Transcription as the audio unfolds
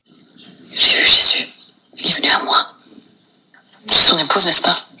ménopause, n'est-ce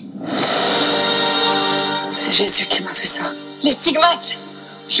pas? C'est Jésus qui m'a fait ça. Les stigmates!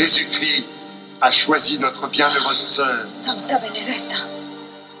 Jésus-Christ a choisi notre bienheureuse sœur. Sancta Benedetta.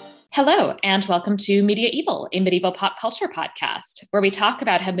 Hello, and welcome to Medieval, a medieval pop culture podcast, where we talk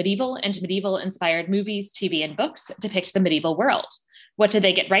about how medieval and medieval-inspired movies, TV, and books depict the medieval world. What did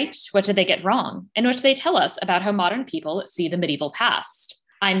they get right? What did they get wrong? And what do they tell us about how modern people see the medieval past?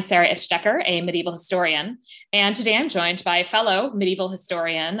 I'm Sarah Itzdecker, a medieval historian, and today I'm joined by fellow medieval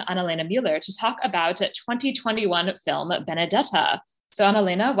historian Annalena Mueller to talk about 2021 film Benedetta. So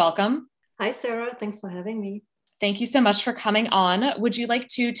Annalena, welcome. Hi, Sarah. Thanks for having me. Thank you so much for coming on. Would you like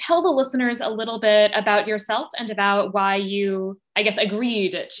to tell the listeners a little bit about yourself and about why you, I guess,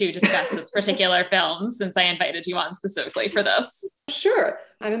 agreed to discuss this particular film, since I invited you on specifically for this? Sure.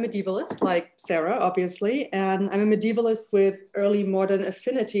 I'm a medievalist, like Sarah, obviously, and I'm a medievalist with early modern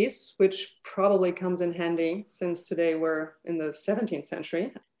affinities, which probably comes in handy since today we're in the 17th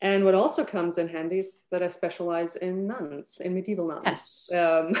century. And what also comes in handy is that I specialize in nuns, in medieval nuns.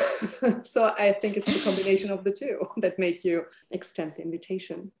 Yes. So I think it's the combination of the two that made you extend the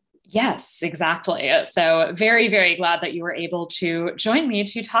invitation. Yes, exactly. So very, very glad that you were able to join me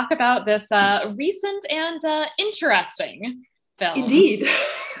to talk about this recent and interesting film. Indeed.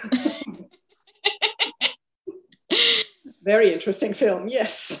 Very interesting film,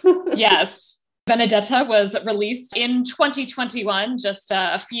 yes. Yes. Benedetta was released in 2021, just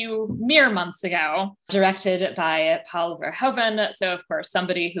a few mere months ago, directed by Paul Verhoeven. So, of course,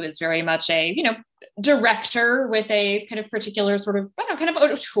 somebody who is very much a, director with a kind of particular sort of, kind of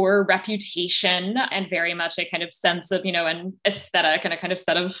auteur reputation and very much a kind of sense of, an aesthetic and a kind of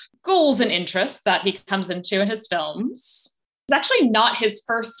set of goals and interests that he comes into in his films. It's actually not his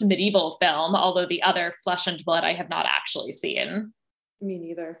first medieval film, although the other, Flesh and Blood, I have not actually seen. Me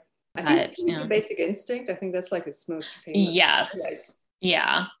neither. I think The Basic Instinct, I think that's like his most famous. Yes.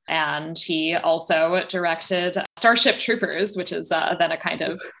 Yeah. And he also directed Starship Troopers, which is then a kind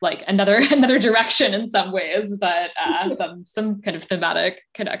of like another direction in some ways, but some kind of thematic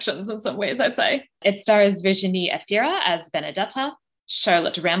connections in some ways, I'd say. It stars Virginie Efira as Benedetta,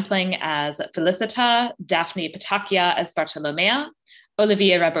 Charlotte Rampling as Felicita, Daphne Patachia as Bartolomea,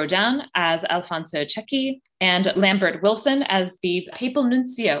 Olivier Rabourdin as Alfonso Cecchi, and Lambert Wilson as the papal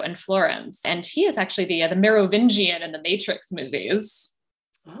nuncio in Florence. And he is actually the Merovingian in the Matrix movies.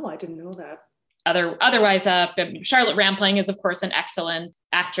 Oh, I didn't know that. Otherwise, Charlotte Rampling is, of course, an excellent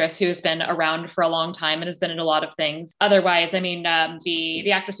actress who has been around for a long time and has been in a lot of things. Otherwise,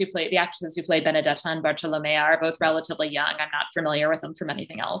 the actresses who play Benedetta and Bartolomea are both relatively young. I'm not familiar with them from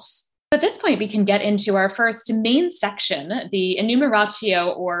anything else. At this point, we can get into our first main section, the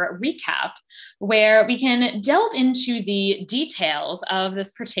enumeratio or recap, where we can delve into the details of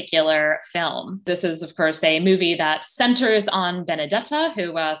this particular film. This is, of course, a movie that centers on Benedetta,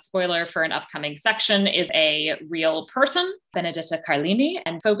 who, spoiler for an upcoming section, is a real person, Benedetta Carlini,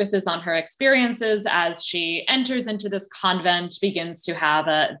 and focuses on her experiences as she enters into this convent, begins to have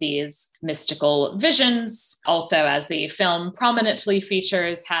these mystical visions. Also, as the film prominently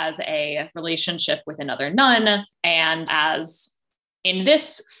features, has a relationship with another nun. And as in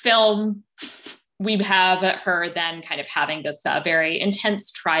this film, we have her then kind of having this very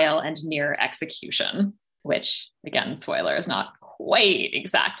intense trial and near execution, which, again, spoiler, is not quite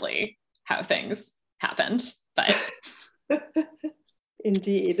exactly how things happened, but...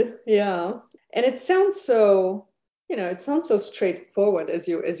 Indeed, yeah. And it sounds so... it sounds so straightforward as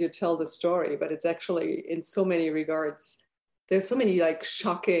you tell the story, but it's actually, in so many regards, there's so many like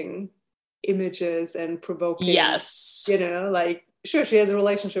shocking images and provoking. Yes. Sure, she has a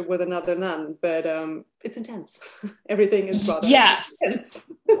relationship with another nun, but it's intense. Everything is rather intense.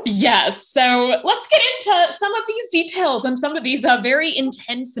 Yes. So let's get into some of these details and some of these very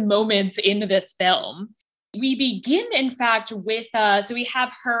intense moments in this film. We begin, in fact, with, so we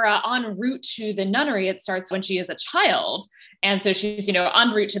have her en route to the nunnery. It starts when she is a child. And so she's,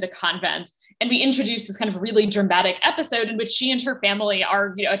 en route to the convent. And we introduce this kind of really dramatic episode in which she and her family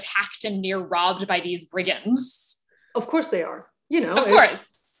are, attacked and near robbed by these brigands. Of course they are. Of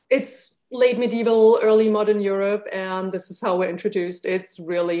course. It's late medieval, early modern Europe, and this is how we're introduced. It's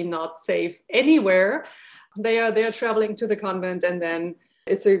really not safe anywhere. They're traveling to the convent, and then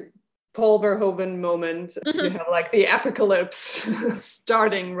it's a Paul Verhoeven moment. You have like the apocalypse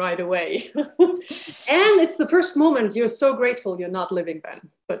starting right away. And it's the first moment you're so grateful you're not living then,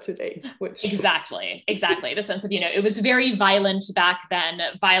 but today. Exactly. The sense of, it was very violent back then.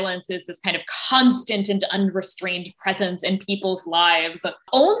 Violence is this kind of constant and unrestrained presence in people's lives.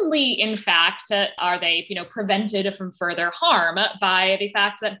 Only, in fact, are they, prevented from further harm by the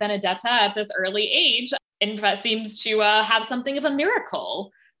fact that Benedetta at this early age in fact seems to have something of a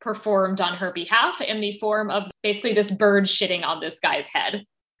miracle performed on her behalf in the form of basically this bird shitting on this guy's head.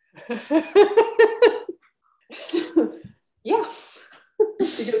 Yeah.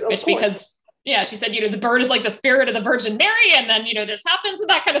 Because she said, the bird is like the spirit of the Virgin Mary, and then, this happens, and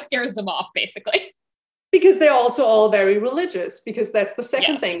that kind of scares them off, basically. Because they're also all very religious, because that's the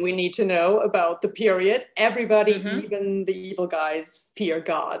second Yes. thing we need to know about the period. Everybody, even the evil guys, fear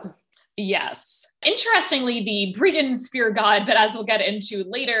God. Yes. Interestingly, the brigands fear God, but as we'll get into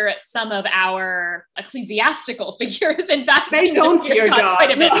later, some of our ecclesiastical figures, in fact, they don't fear God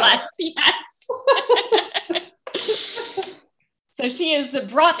quite a bit less. Yes. So she is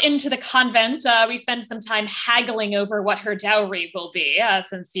brought into the convent. We spend some time haggling over what her dowry will be,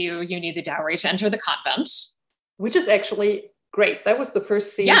 since you need the dowry to enter the convent. Which is actually great. That was the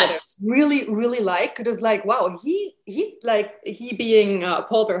first scene that I really, really liked. It was like, wow, he being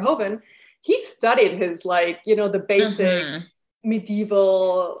Paul Verhoeven, he studied his the basic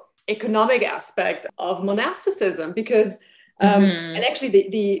medieval economic aspect of monasticism, because and actually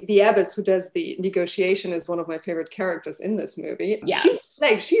the abbess who does the negotiation is one of my favorite characters in this movie. Yes.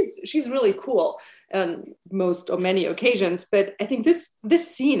 She's really cool on most or many occasions, but I think this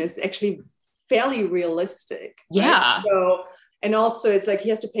scene is actually fairly realistic. Yeah. Right? So, and also it's like he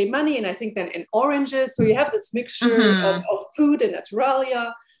has to pay money, and I think then in oranges, so you have this mixture of food and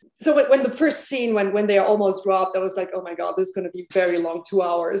naturalia. So when the first scene, when they are almost robbed, I was like, oh my God, this is going to be very long, 2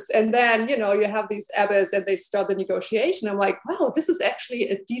 hours. And then, you have these abbess and they start the negotiation. I'm like, wow, this is actually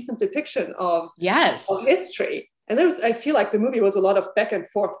a decent depiction of history. And I feel like the movie was a lot of back and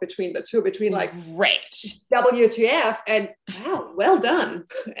forth between the two, between WTF and wow, well done.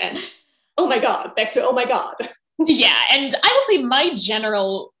 And oh my God, back to oh my God. Yeah, and I will say my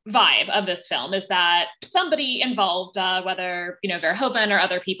general vibe of this film is that somebody involved, whether, Verhoeven or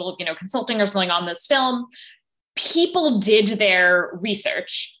other people, consulting or something on this film, people did their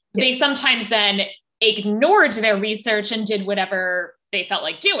research. Yes. They sometimes then ignored their research and did whatever they felt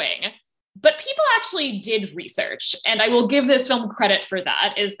like doing. But people actually did research. And I will give this film credit for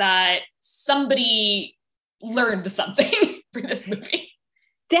that, is that somebody learned something for this movie.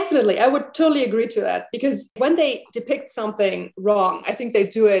 Definitely. I would totally agree to that, because when they depict something wrong, I think they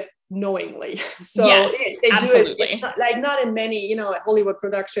do it knowingly. So yes, they absolutely. do it not in many, Hollywood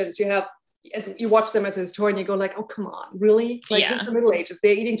productions. You watch them as a historian, you go like, oh, come on, really? This is the Middle Ages.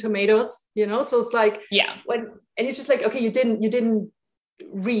 They're eating tomatoes, So it's like, and you're just like, okay, you didn't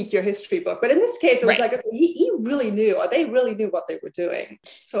read your history book. But in this case, it was like, okay, he really knew, or they really knew what they were doing.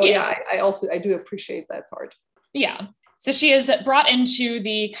 So I do appreciate that part. Yeah. So she is brought into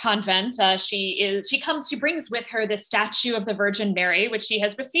the convent. She brings with her this statue of the Virgin Mary, which she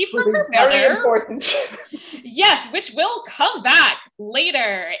has received from her mother. Very important. Yes, which will come back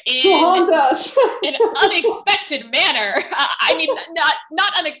later to haunt us in an unexpected manner. I mean,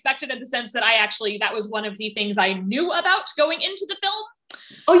 not unexpected in the sense that that was one of the things I knew about going into the film.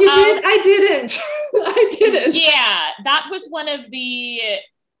 Oh, you did? I didn't. I didn't. Yeah, that was one of the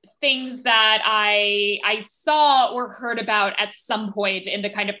things that I saw or heard about at some point in the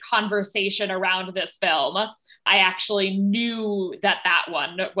kind of conversation around this film. I actually knew that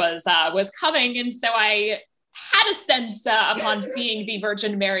one was coming, and so I had a sense upon seeing the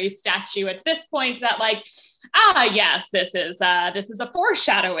Virgin Mary statue at this point that yes, this is a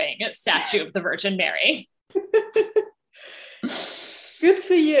foreshadowing statue of the Virgin Mary. Good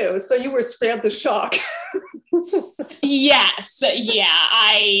for you. So you were spared the shock. Yes. Yeah.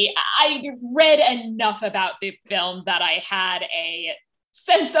 I read enough about the film that I had a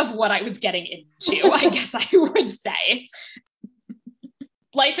sense of what I was getting into, I guess I would say.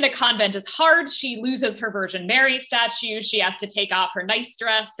 Life in a convent is hard. She loses her Virgin Mary statue. She has to take off her nice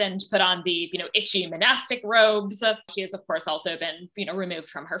dress and put on the, itchy monastic robes. She has, of course, also been, removed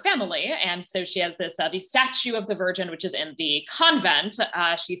from her family. And so she has this, the statue of the Virgin, which is in the convent.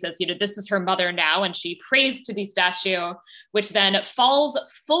 She says, this is her mother now. And she prays to the statue, which then falls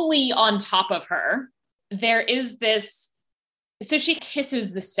fully on top of her. There is this. So she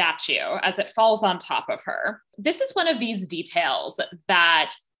kisses the statue as it falls on top of her. This is one of these details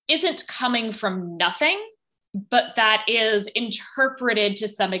that isn't coming from nothing, but that is interpreted to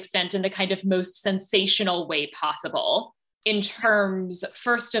some extent in the kind of most sensational way possible. In terms,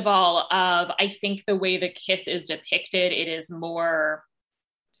 first of all, of I think the way the kiss is depicted, it is more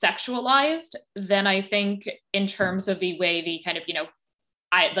sexualized than I think in terms of the way the kind of,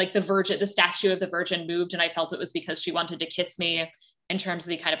 the statue of the Virgin moved, and I felt it was because she wanted to kiss me in terms of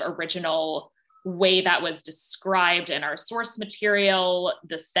the kind of original way that was described in our source material.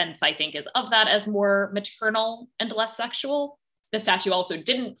 The sense, I think, is of that as more maternal and less sexual. The statue also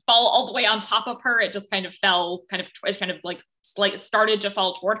didn't fall all the way on top of her. It just kind of fell, started to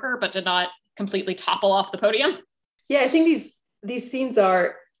fall toward her, but did not completely topple off the podium. Yeah, I think these scenes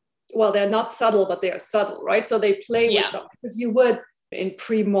are, well, they're not subtle, but they are subtle, right? So they play with something, because you would, in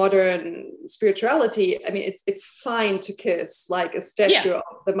pre-modern spirituality, I mean, it's fine to kiss like a statue of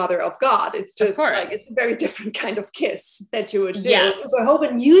the Mother of God. It's just like, it's a very different kind of kiss that you would do. Yes. So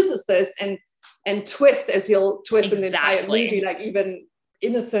Verhoeven uses this and twists, as he'll twist in the entire movie, like even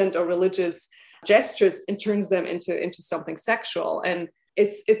innocent or religious gestures, and turns them into something sexual. And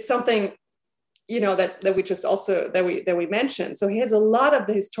it's something, you know, that we just also that we mentioned. So he has a lot of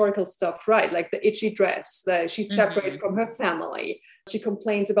the historical stuff right, like the itchy dress, that she's separated from her family. She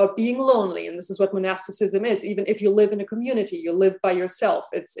complains about being lonely, and this is what monasticism is. Even if you live in a community, you live by yourself.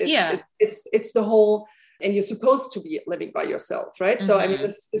 It's the whole, and you're supposed to be living by yourself, right? So I mean,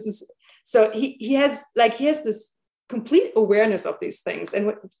 this is, so he has this complete awareness of these things,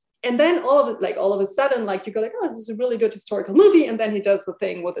 and then all of a sudden, like, you go like, oh, this is a really good historical movie. And then he does the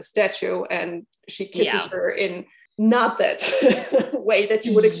thing with a statue, and she kisses her in not that way that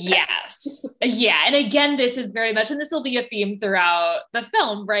you would expect. Yes. Yeah. And again, this is very much, and this will be a theme throughout the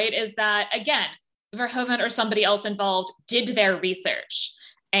film, right? Is that, again, Verhoeven or somebody else involved did their research,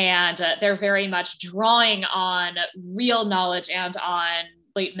 and they're very much drawing on real knowledge and on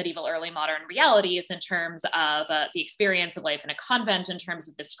late medieval, early modern realities in terms of the experience of life in a convent, in terms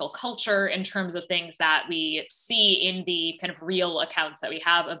of mystical culture, in terms of things that we see in the kind of real accounts that we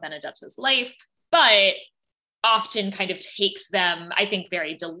have of Benedetta's life, but often kind of takes them, I think,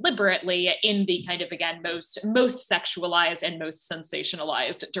 very deliberately in the kind of, again, most sexualized and most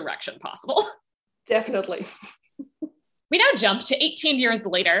sensationalized direction possible. Definitely. We now jump to 18 years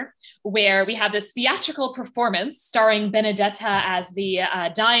later, where we have this theatrical performance starring Benedetta as the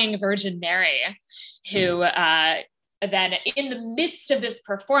dying Virgin Mary, who then, in the midst of this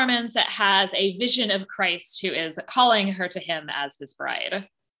performance, has a vision of Christ who is calling her to him as his bride.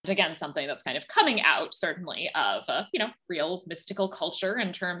 And again, something that's kind of coming out, certainly, of, real mystical culture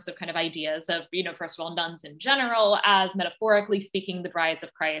in terms of kind of ideas of, first of all, nuns in general, as metaphorically speaking, the brides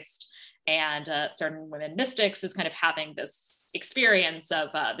of Christ, and certain women mystics is kind of having this experience of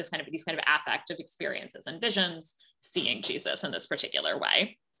these kind of affective experiences and visions, seeing Jesus in this particular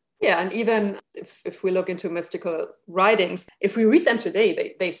way. Yeah, and even if we look into mystical writings, if we read them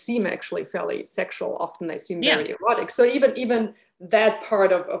today, they seem actually fairly sexual. Often they seem very erotic. So even that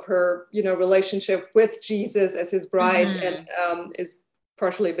part of her, relationship with Jesus as his bride and is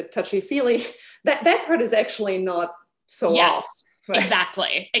partially a bit touchy-feely. That part is actually not so off. Right.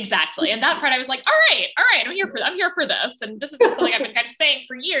 Exactly. And that part I was like, all right, I'm here for this. And this is something I've been kind of saying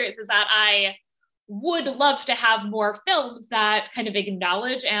for years, is that I would love to have more films that kind of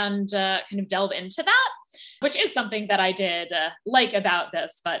acknowledge and kind of delve into that, which is something that I did like about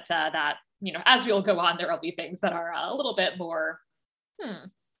this, but that, as we'll go on, there will be things that are a little bit more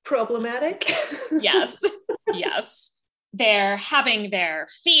problematic. Yes. They're having their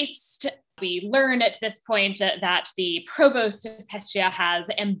feast. We learn at this point that the provost of Pescia has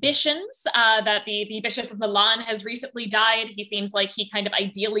ambitions, that the Bishop of Milan has recently died. He seems like he kind of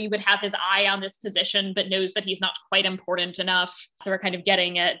ideally would have his eye on this position, but knows that he's not quite important enough. So we're kind of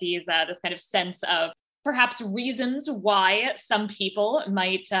getting at this kind of sense of perhaps reasons why some people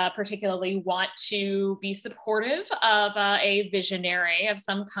might particularly want to be supportive of a visionary of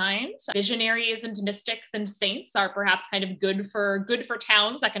some kind. Visionaries and mystics and saints are perhaps kind of good for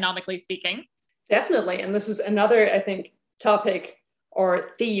towns, economically speaking. Definitely. And this is another, I think, topic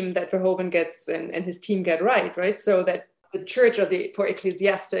or theme that Verhoeven gets and his team get right? So that the church for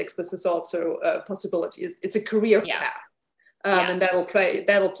ecclesiastics, this is also a possibility. It's a career path. And that'll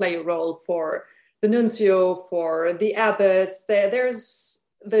play a role for the nuncio, for the abbess. There's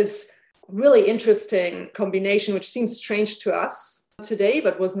this really interesting combination, which seems strange to us today,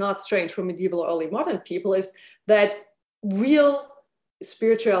 but was not strange for medieval or early modern people, is that real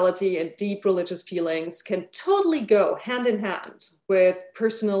spirituality and deep religious feelings can totally go hand in hand with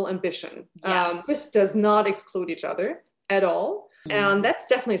personal ambition. Yes. This does not exclude each other at all. And that's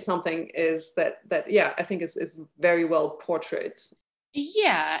definitely something I think is very well portrayed.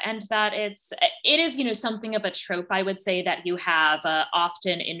 Yeah, and that it is, something of a trope, I would say, that you have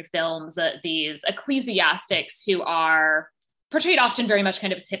often in films, these ecclesiastics who are portrayed often very much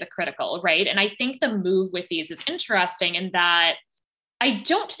kind of as hypocritical, right? And I think the move with these is interesting in that I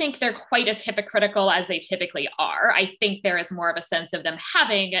don't think they're quite as hypocritical as they typically are. I think there is more of a sense of them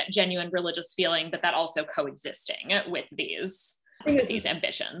having genuine religious feeling, but that also coexisting with these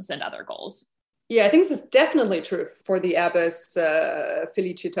ambitions and other goals. Yeah, I think this is definitely true for the abbess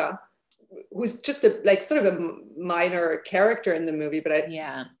Felicita. who's just sort of a minor character in the movie, but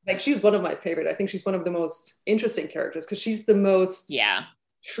she's one of my favorite. I think she's one of the most interesting characters because she's the most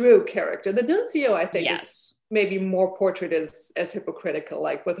true character. The Nuncio, I think, is maybe more portrayed as hypocritical,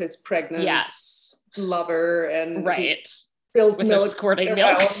 like with his pregnant lover and builds milk, squirting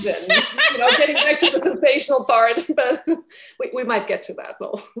milk, and getting back to the sensational part. But we might get to that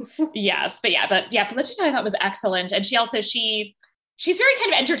though. Felicita I thought was excellent, and she's very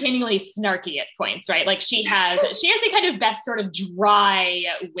kind of entertainingly snarky at points, right? Like she has the kind of best sort of dry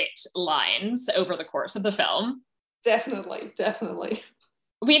wit lines over the course of the film. Definitely.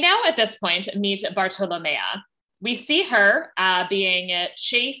 We now at this point meet Bartolomea. We see her being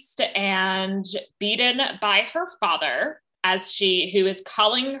chased and beaten by her father who is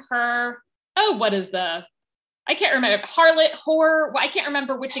calling her, I can't remember, harlot, whore. I can't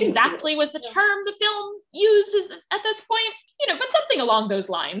remember which exactly was the term the film uses at this point, but something along those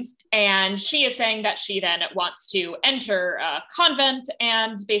lines. And she is saying that she then wants to enter a convent,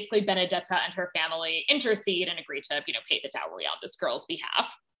 and basically Benedetta and her family intercede and agree to, pay the dowry on this girl's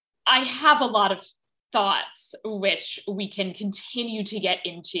behalf. I have a lot of thoughts, which we can continue to get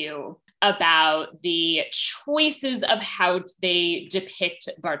into, about the choices of how they depict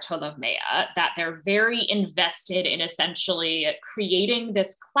Bartolomea, that they're very invested in essentially creating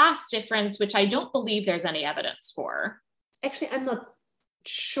this class difference, which I don't believe there's any evidence for. Actually, I'm not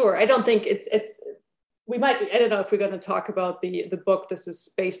sure. I don't think it's we might, I don't know if we're going to talk about the book this is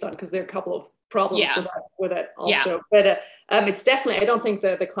based on, because there are a couple of problems with that also. But it's definitely, I don't think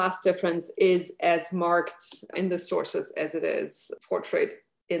the class difference is as marked in the sources as it is portrayed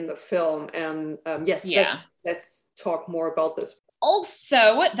in the film. And let's talk more about this.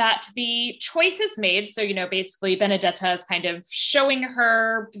 Also, that the choices made, so, basically Benedetta is kind of showing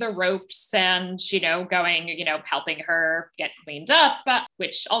her the ropes and, going, helping her get cleaned up,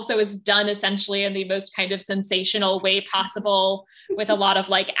 which also is done essentially in the most kind of sensational way possible, with a lot of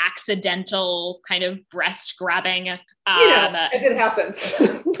accidental kind of breast grabbing. As it happens.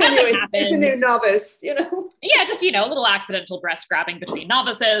 Anyway, it's a new novice, Yeah, just, a little accidental breast grabbing between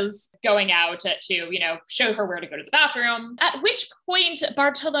novices, going out to, show her where to go to the bathroom. At which point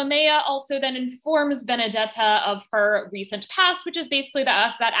Bartolomea also then informs Benedetta of her recent past, which is basically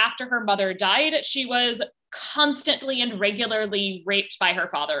that after her mother died, she was constantly and regularly raped by her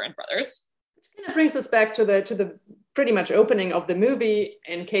father and brothers. Which kind of brings us back to the pretty much opening of the movie.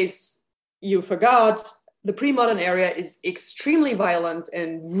 In case you forgot, the pre-modern era is extremely violent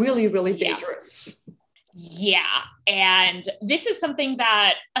and really, really dangerous. Yeah. And this is something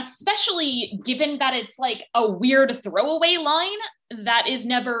that, especially given that it's like a weird throwaway line that is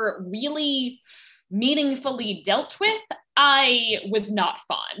never really meaningfully dealt with, I was not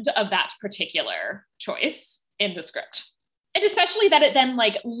fond of that particular choice in the script. And especially that it then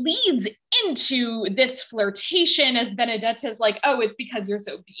leads into this flirtation as Benedetta's it's because you're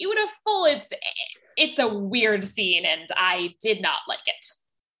so beautiful. It's a weird scene, and I did not like it.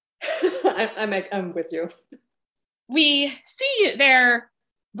 I'm with you. We see their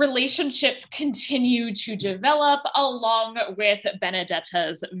relationship continue to develop along with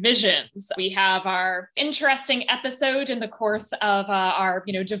Benedetta's visions. We have our interesting episode in the course of our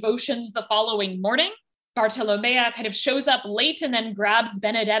devotions the following morning. Bartolomea kind of shows up late and then grabs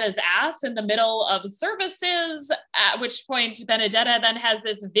Benedetta's ass in the middle of services, at which point Benedetta then has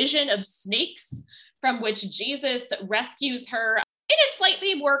this vision of snakes from which Jesus rescues her in a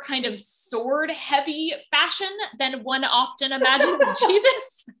slightly more kind of sword-heavy fashion than one often imagines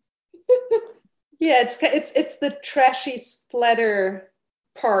Jesus. Yeah, it's the trashy splatter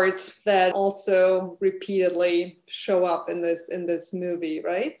part that also repeatedly show up in this movie,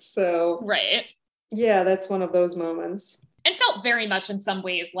 right? So right. Yeah, that's one of those moments. And felt very much in some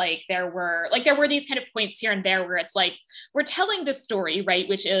ways like there were these kind of points here and there where it's we're telling this story, right,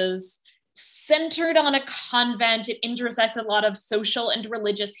 which is centered on a convent. It intersects a lot of social and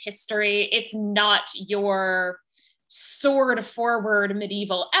religious history. It's not your sword forward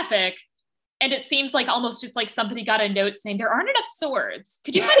medieval epic. And it seems like almost it's like somebody got a note saying there aren't enough swords.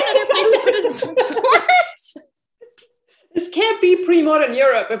 Could you find another place to put in some swords? This can't be pre-modern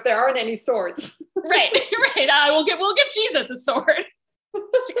Europe if there aren't any swords. Right. We'll give Jesus a sword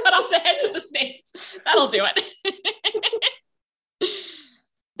to cut off the heads of the snakes. That'll do it.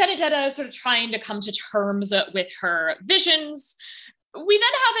 Benedetta is sort of trying to come to terms with her visions. We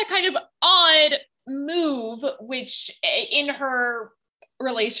then have a kind of odd move, which in her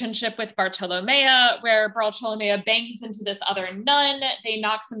relationship with Bartolomea, where Bartolomea bangs into this other nun. They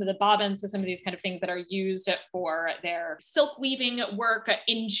knock some of the bobbins, so some of these kind of things that are used for their silk weaving work,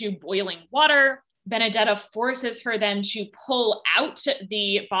 into boiling water. Benedetta forces her then to pull out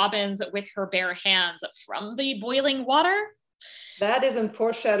the bobbins with her bare hands from the boiling water. That isn't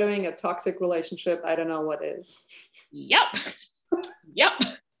foreshadowing a toxic relationship. I don't know what is. Yep. Yep.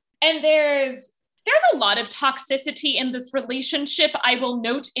 And there's a lot of toxicity in this relationship, I will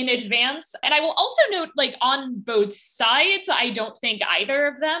note in advance. And I will also note, like, on both sides, I don't think either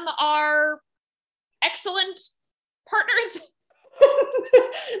of them are excellent partners.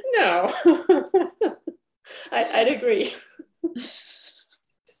 No. I'd agree.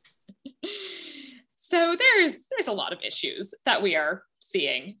 So there's a lot of issues that we are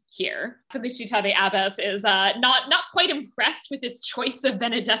seeing here. Felicita the abbess is not quite impressed with this choice of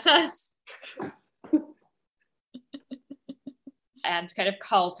Benedetta's. And kind of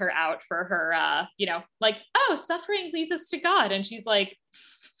calls her out for her, like, oh, suffering leads us to God. And she's like,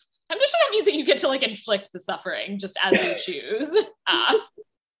 I'm not sure that means that you get to, like, inflict the suffering just as you choose.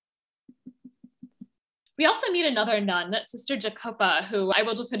 We also meet another nun, Sister Jacopa, who I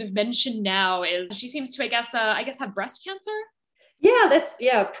will just sort of mention now she seems to, I guess have breast cancer.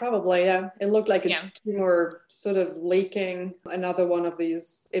 Yeah, probably. Yeah. It looked like a tumor sort of leaking. Another one of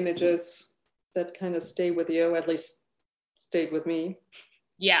these images that kind of stay with you, at least stayed with me.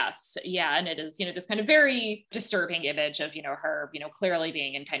 Yes. Yeah. And it is, this kind of very disturbing image of, her, clearly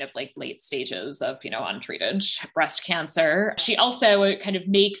being in kind of like late stages of, untreated breast cancer. She also kind of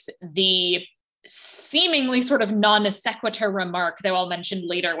makes the seemingly sort of non sequitur remark, though I'll mention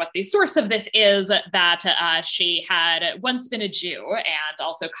later what the source of this is, that she had once been a Jew, and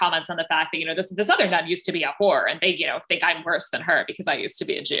also comments on the fact that, this other nun used to be a whore, and they, think I'm worse than her because I used to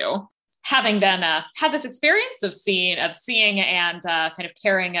be a Jew. Having then had this experience of seeing and kind of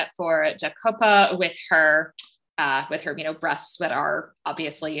caring for Jacopa with her, breasts that are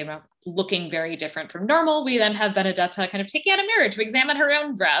obviously, looking very different from normal, we then have Benedetta kind of taking out a mirror to examine her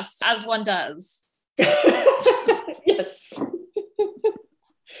own breasts, as one does. Yes.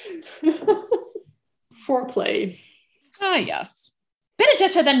 Foreplay. Yes.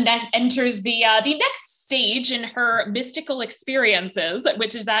 Benedetta then enters the next stage in her mystical experiences,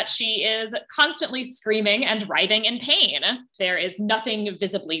 which is that she is constantly screaming and writhing in pain. There is nothing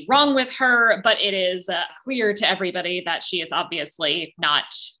visibly wrong with her, but it is clear to everybody that she is obviously not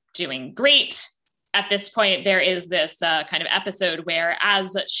doing great. At this point, there is this kind of episode where,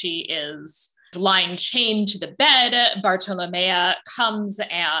 as she is lying chained to the bed, Bartolomea comes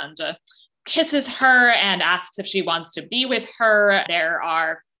and kisses her and asks if she wants to be with her. There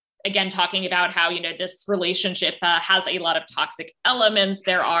are, again, talking about how, this relationship has a lot of toxic elements.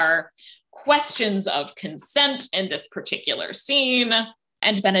 There are questions of consent in this particular scene.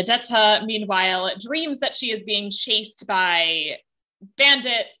 And Benedetta, meanwhile, dreams that she is being chased by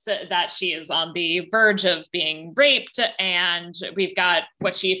bandits, that she is on the verge of being raped, and we've got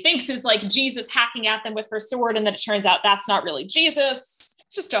what she thinks is like Jesus hacking at them with her sword, and then it turns out that's not really Jesus.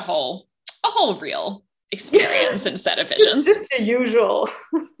 It's just a whole real experience and set of visions. Just the usual.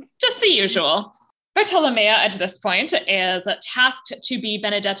 Just the usual. Bartolomea at this point is tasked to be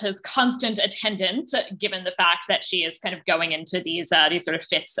Benedetta's constant attendant, given the fact that she is kind of going into these sort of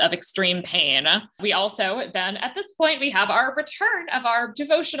fits of extreme pain. We also then, at this point, we have our return of our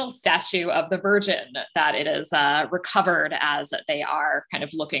devotional statue of the Virgin that it is recovered as they are kind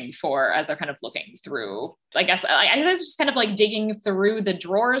of looking through. I guess I was just kind of like digging through the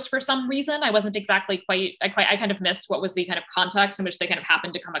drawers for some reason. I wasn't exactly I kind of missed what was the kind of context in which they kind of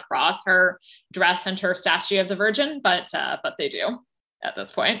happened to come across her dress and her statue of the Virgin, but they do at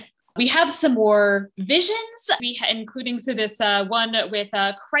this point. We have some more visions, including this one with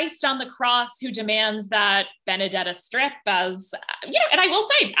Christ on the cross, who demands that Benedetta strip, as and I will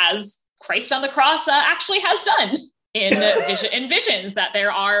say, as Christ on the cross actually has done in visions, that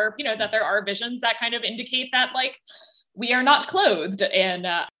there are visions that kind of indicate that, like, we are not clothed in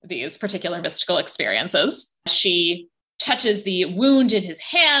these particular mystical experiences. She touches the wound in his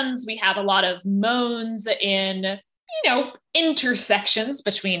hands. We have a lot of moans in, intersections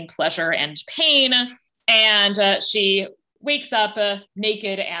between pleasure and pain. And she wakes up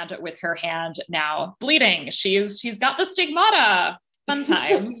naked and with her hand now bleeding. She's got the stigmata. Fun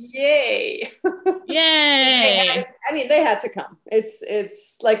times. Yay. Yay. They had to come.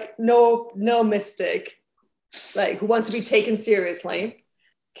 It's like no mystic, like, who wants to be taken seriously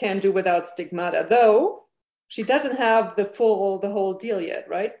can do without stigmata, though she doesn't have the whole deal yet,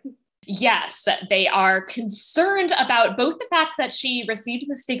 right? Yes, they are concerned about both the fact that she received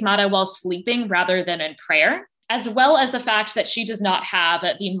the stigmata while sleeping rather than in prayer, as well as the fact that she does not have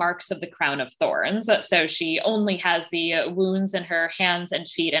the marks of the crown of thorns. So she only has the wounds in her hands and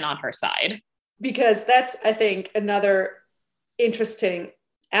feet and on her side. Because that's, I think, another interesting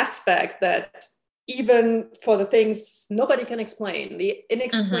aspect, that even for the things nobody can explain, the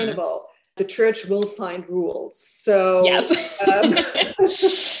inexplainable, the church will find rules. So, yes.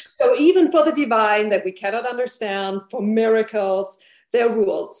 So even for the divine that we cannot understand, for miracles, there are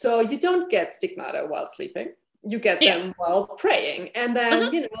rules. So you don't get stigmata while sleeping. You get them while praying. And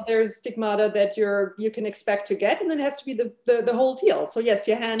then, there's stigmata that you can expect to get, and then it has to be the whole deal. So yes,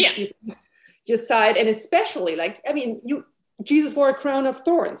 your hands, your side, and especially Jesus wore a crown of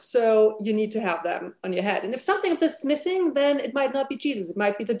thorns, so you need to have them on your head. And if something of this is missing, then it might not be Jesus. It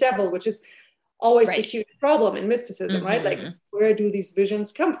might be the devil, which is always the huge problem in mysticism, right? Like, where do these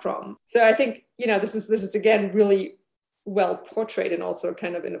visions come from? So I think, this is again, really well portrayed, and also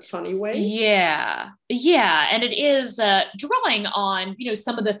kind of in a funny way. Yeah. And it is drawing on,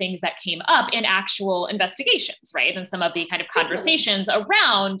 some of the things that came up in actual investigations, right? And some of the kind of conversations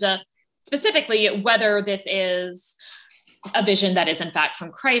around specifically whether this is a vision that is in fact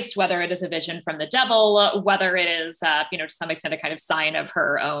from Christ, whether it is a vision from the devil, whether it is, to some extent, a kind of sign of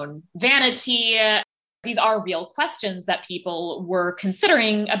her own vanity. These are real questions that people were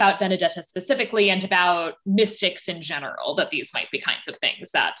considering about Benedetta specifically, and about mystics in general, that these might be kinds of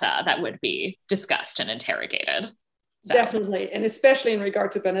things that would be discussed and interrogated. So. Definitely. And especially in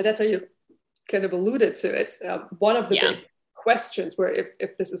regard to Benedetta, you kind of alluded to it. One of the big questions were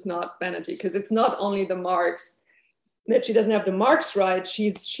if this is not vanity, because it's not only the marks, that she doesn't have the marks right.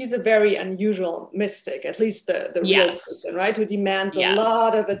 She's a very unusual mystic, at least the real person, right? Who demands a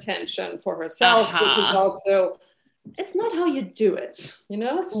lot of attention for herself, which is also, it's not how you do it,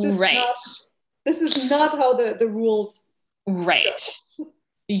 It's just not, this is not how the rules. Right.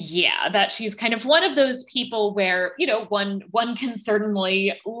 Yeah, that she's kind of one of those people where, one can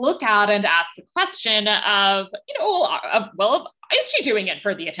certainly look at and ask the question of, well, is she doing it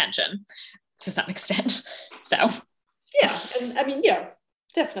for the attention to some extent? So. Yeah, and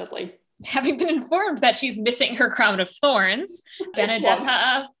definitely. Having been informed that she's missing her crown of thorns,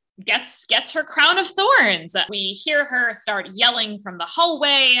 Benedetta gets her crown of thorns. We hear her start yelling from the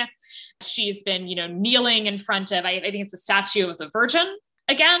hallway. She's been, kneeling in front of, I think it's a statue of the Virgin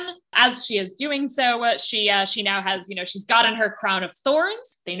again. As she is doing so, she now has, she's gotten her crown of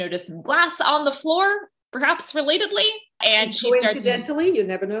thorns. They notice some glass on the floor, perhaps relatedly. And she starts... Coincidentally, you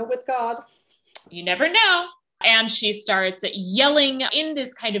never know with God. You never know. And she starts yelling in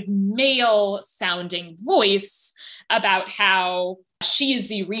this kind of male sounding voice about how she is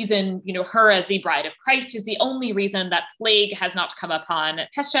the reason, her as the bride of Christ is the only reason that plague has not come upon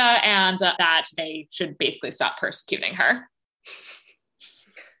Pescia, and that they should basically stop persecuting her.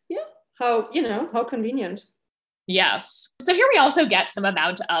 Yeah. How convenient. Yes. So here we also get some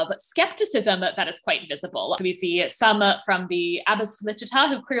amount of skepticism that is quite visible. We see some from the Abbess Felicita,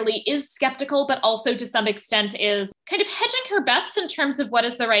 who clearly is skeptical, but also to some extent is kind of hedging her bets in terms of what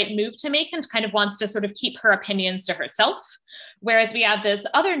is the right move to make, and kind of wants to sort of keep her opinions to herself. Whereas we have this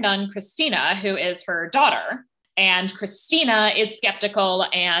other nun, Christina, who is her daughter. And Christina is skeptical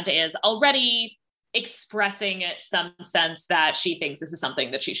and is already expressing some sense that she thinks this is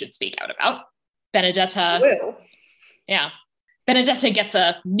something that she should speak out about. Benedetta gets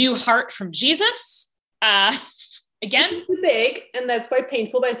a new heart from Jesus. Again, which is too big, and that's quite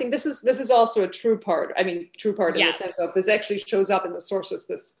painful. But I think this is also a true part. I mean, true part in the sense of this actually shows up in the sources.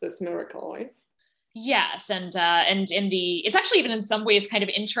 This miracle, right? Yes, and in it's actually even in some ways kind of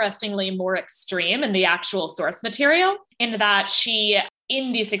interestingly more extreme in the actual source material, in that she.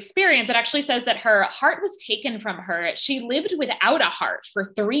 In this experience, it actually says that her heart was taken from her. She lived without a heart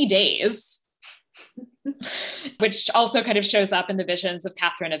for 3 days, which also kind of shows up in the visions of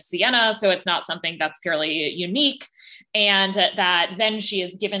Catherine of Siena. So it's not something that's purely unique. And that then she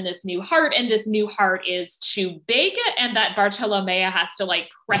is given this new heart, and this new heart is too big, and that Bartolomea has to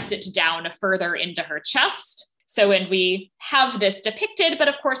press it down further into her chest. So when we have this depicted, but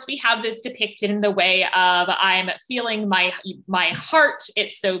of course we have this depicted in the way of, I'm feeling my heart,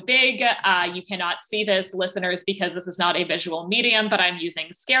 it's so big. You cannot see this, listeners, because this is not a visual medium, but I'm using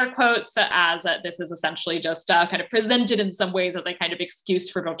scare quotes as this is essentially just kind of presented in some ways as a kind of excuse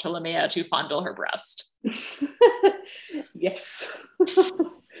for Bartolomea to fondle her breast. Yes.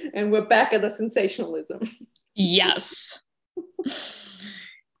 And we're back at the sensationalism. Yes.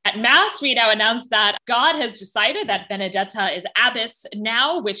 At Mass, we now announce that God has decided that Benedetta is abbess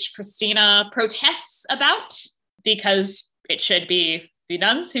now, which Christina protests about, because it should be the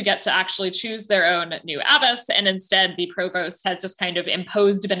nuns who get to actually choose their own new abbess, and instead the provost has just kind of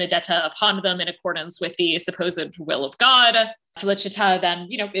imposed Benedetta upon them in accordance with the supposed will of God. Felicita then,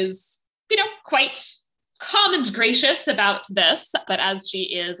 is, quite calm and gracious about this, but as she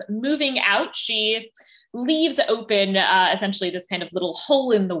is moving out, she leaves open essentially this kind of little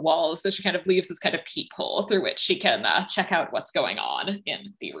hole in the wall. So she kind of leaves this kind of peephole through which she can check out what's going on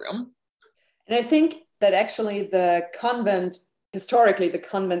in the room. And I think that actually the convent, historically, the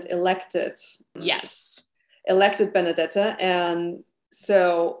convent elected Benedetta. And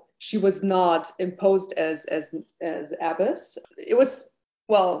so she was not imposed as abbess. It was,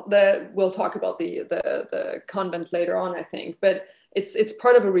 well, we'll talk about the convent later on, I think, but it's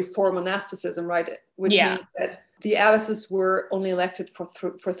part of a reform monasticism, right? Which means that the abbesses were only elected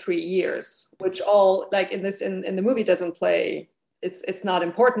for 3 years, which all, like in the movie, doesn't play. It's not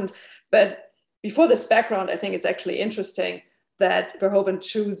important. But before this background, I think it's actually interesting that Verhoeven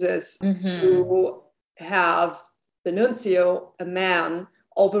chooses to have the nuncio, a man,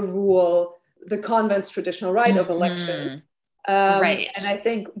 overrule the convent's traditional right of election. Right. And I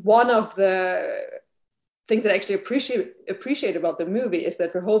think one of the things that I actually appreciate about the movie is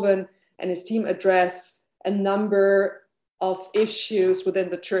that Verhoeven and his team address a number of issues within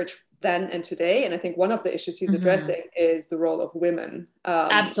the church then and today. And I think one of the issues he's addressing is the role of women.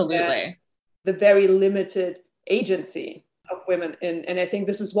 Absolutely. The very limited agency of women. And I think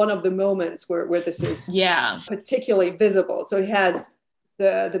this is one of the moments where this is particularly visible. So he has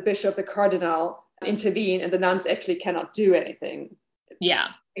the bishop, the cardinal intervene, and the nuns actually cannot do anything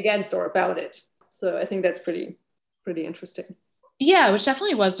against or about it. So I think that's pretty interesting. Yeah, which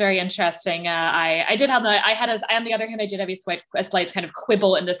definitely was very interesting. On the other hand, I did have a slight kind of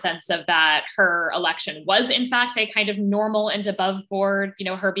quibble in the sense of that her election was in fact a kind of normal and above board,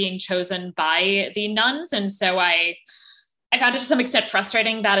 her being chosen by the nuns. And so I found it to some extent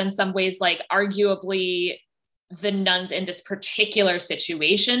frustrating that in some ways, like arguably the nuns in this particular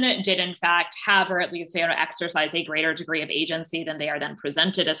situation did in fact have, or at least, exercise a greater degree of agency than they are then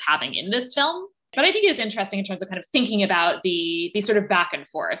presented as having in this film. But I think it is interesting in terms of kind of thinking about the sort of back and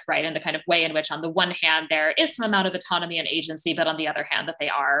forth, right? And the kind of way in which on the one hand, there is some amount of autonomy and agency, but on the other hand, that they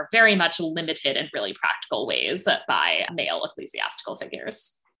are very much limited in really practical ways by male ecclesiastical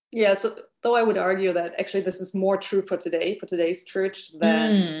figures. Yeah, so though I would argue that actually this is more true for today's church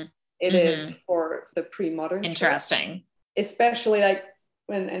than it is for the pre-modern Interesting. Church. Especially like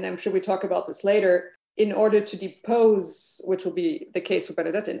and I'm sure we talk about this later, in order to depose, which will be the case for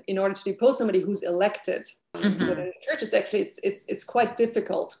Benedetta, in order to depose somebody who's elected within the church, it's quite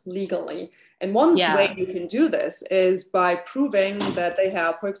difficult legally. And one way you can do this is by proving that they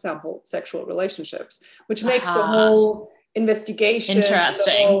have, for example, sexual relationships, which makes the whole investigation,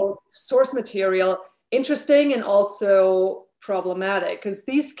 the whole source material interesting and also problematic, because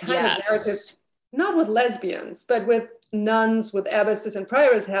these kind of narratives, not with lesbians, but with nuns, with abbesses and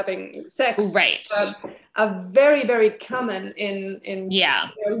priors having sex, are very, very common in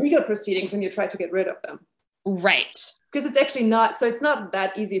legal proceedings when you try to get rid of them. Right. Because it's actually not, so it's not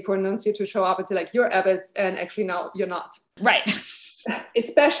that easy for a nuncio to show up and say like, you're abbess, and actually now you're not. Right.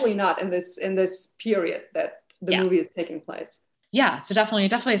 Especially not in this period that the movie is taking place. Yeah, so definitely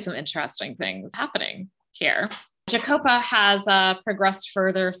some interesting things happening here. Jacopa has progressed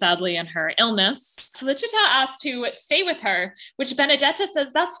further, sadly, in her illness. Felicita asks to stay with her, which Benedetta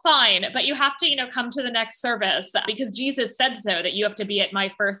says, that's fine, but you have to, come to the next service because Jesus said so, that you have to be at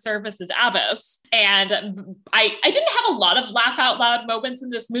my first service as abbess. And I didn't have a lot of laugh out loud moments in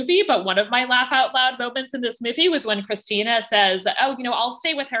this movie, but one of my laugh out loud moments in this movie was when Christina says, oh, I'll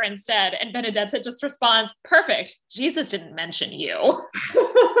stay with her instead. And Benedetta just responds, perfect. Jesus didn't mention you.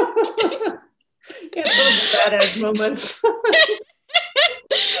 Yeah, those badass moments.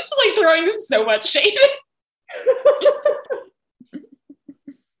 Just like throwing so much shade.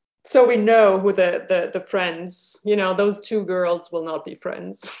 So we know who the friends, those two girls will not be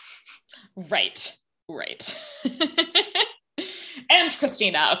friends. Right. And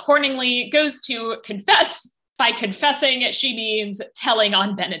Christina accordingly goes to confess. By confessing, she means telling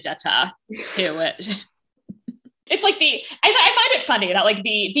on Benedetta to It's like I find it funny that like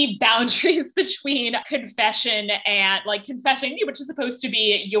the boundaries between confession and like confessing, which is supposed to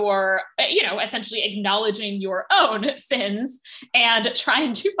be your, essentially acknowledging your own sins and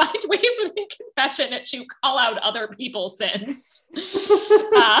trying to find ways within confession to call out other people's sins. And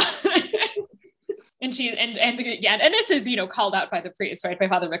this is, called out by the priest, right? By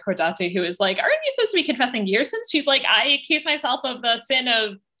Father Ricordati, who is like, aren't you supposed to be confessing your sins? She's like, I accuse myself of the sin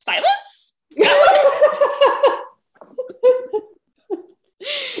of silence.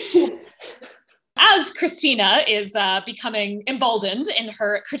 As Christina is becoming emboldened in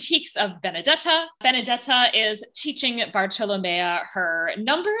her critiques of Benedetta, Benedetta is teaching Bartolomea her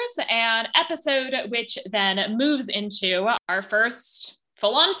numbers, an episode which then moves into our first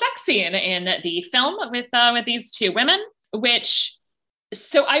full-on sex scene in the film with these two women,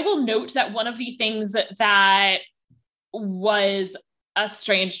 so I will note that one of the things that was a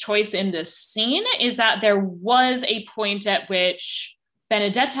strange choice in this scene is that there was a point at which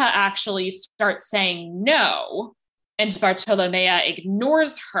Benedetta actually starts saying no, and Bartolomea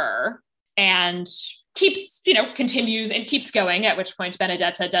ignores her and continues and keeps going, at which point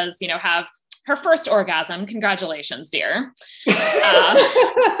Benedetta does, have her first orgasm. Congratulations, dear.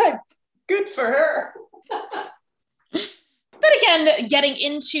 Good for her. But again, getting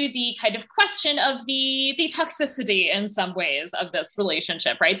into the kind of question of the toxicity in some ways of this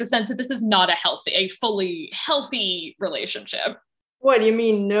relationship, right? The sense that this is not a fully healthy relationship. What, you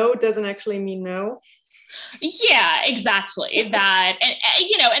mean no doesn't actually mean no? Yeah, exactly. That,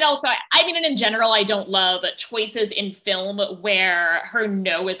 and also, and in general, I don't love choices in film where her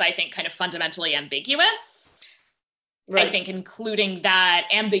no is, I think, kind of fundamentally ambiguous. Right. I think including that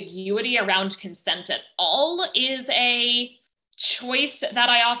ambiguity around consent at all is a choice that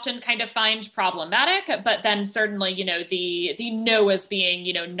I often kind of find problematic, but then certainly, the no as being,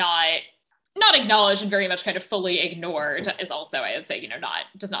 not acknowledged and very much kind of fully ignored is also, I would say,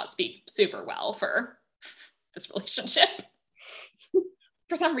 does not speak super well for this relationship.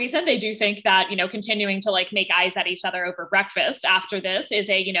 For some reason, they do think that, continuing to make eyes at each other over breakfast after this is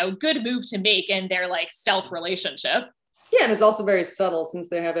a, good move to make in their stealth relationship. Yeah, and it's also very subtle since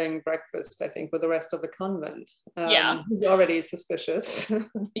they're having breakfast, I think, with the rest of the convent. He's already suspicious.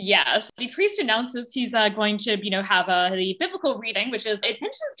 Yes. The priest announces he's going to, have the biblical reading, which is, it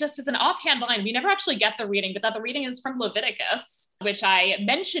mentions just as an offhand line, we never actually get the reading, but that the reading is from Leviticus, which I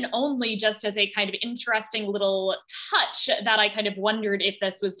mention only just as a kind of interesting little touch that I kind of wondered if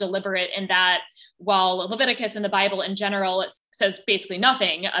this was deliberate, in that while Leviticus in the Bible in general, it says basically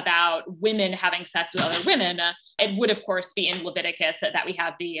nothing about women having sex with other women, it would, of course, be in Leviticus that we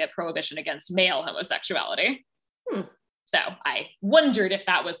have the prohibition against male homosexuality. So I wondered if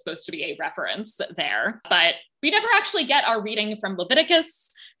that was supposed to be a reference there, but we never actually get our reading from Leviticus,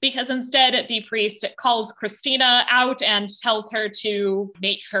 because instead the priest calls Christina out and tells her to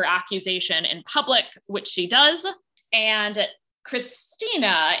make her accusation in public, which she does. And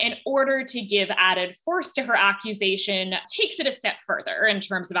Christina, in order to give added force to her accusation, takes it a step further in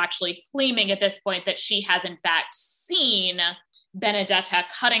terms of actually claiming at this point that she has in fact seen Benedetta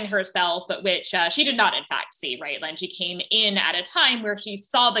cutting herself, which she did not in fact see, right? And she came in at a time where she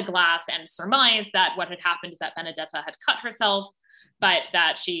saw the glass and surmised that what had happened is that Benedetta had cut herself, but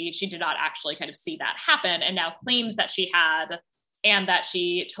that she did not actually kind of see that happen, and now claims that she had, and that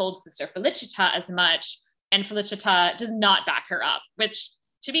she told Sister Felicita as much. And Felicita does not back her up, which,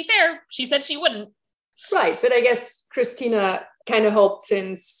 to be fair, she said she wouldn't. Right, but I guess Christina kind of hoped,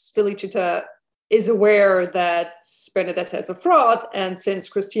 since Felicita is aware that Benedetta is a fraud, and since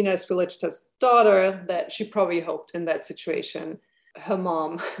Christina is Felicita's daughter, that she probably hoped in that situation her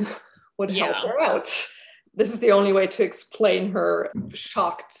mom would help her out. This is the only way to explain her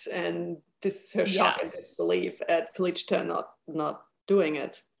shocked and shock and disbelief at Felicita not doing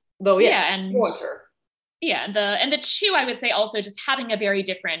it. Though, and want her. Yeah, and the two, I would say, also just having a very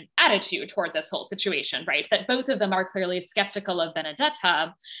different attitude toward this whole situation, right? That both of them are clearly skeptical of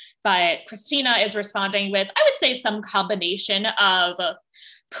Benedetta, but Christina is responding with, I would say, some combination of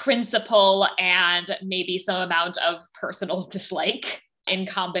principle and maybe some amount of personal dislike in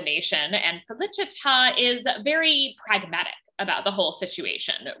combination. And Felicita is very pragmatic about the whole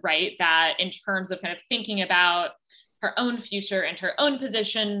situation, right? That in terms of kind of thinking about her own future and her own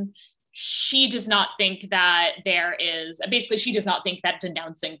position, she does not think that she does not think that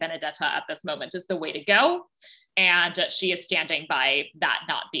denouncing Benedetta at this moment is the way to go. And she is standing by that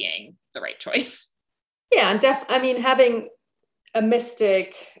not being the right choice. Yeah, and having a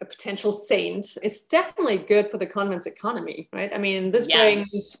mystic, a potential saint, is definitely good for the convent's economy, right? This brings,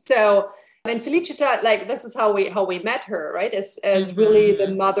 Felicita, this is how we met her, right? As really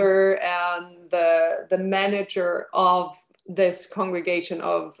the mother and the manager of this congregation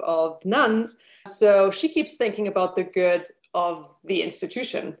of nuns. So she keeps thinking about the good of the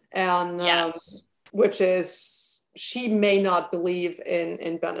institution, and which is, she may not believe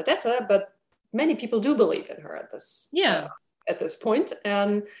in Benedetta, but many people do believe in her at this point,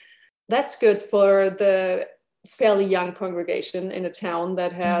 and that's good for the fairly young congregation in a town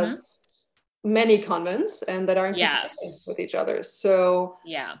that has many convents and that are in competition with each other. So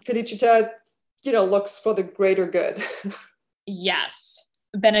Felicita, looks for the greater good. Yes.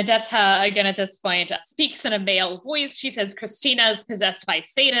 Benedetta, again, at this point, speaks in a male voice. She says Christina is possessed by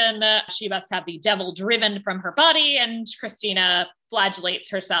Satan. She must have the devil driven from her body, and Christina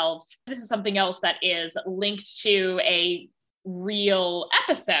flagellates herself. This is something else that is linked to a real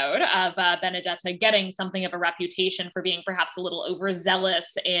episode of Benedetta getting something of a reputation for being perhaps a little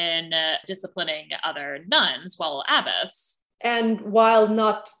overzealous in disciplining other nuns while abbess. And while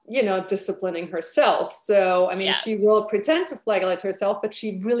not, disciplining herself. So, I mean, Yes. She will pretend to flagellate herself, but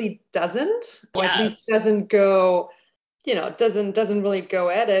she really doesn't, or at Yes. least doesn't go, doesn't really go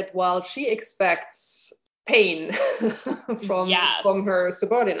at it, while she expects pain from Yes. her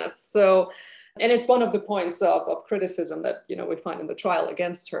subordinates. So, and it's one of the points of criticism that, we find in the trial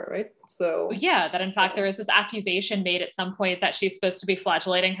against her, right? So yeah, that in fact there is this accusation made at some point that she's supposed to be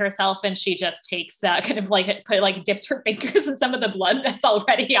flagellating herself, and she just takes dips her fingers in some of the blood that's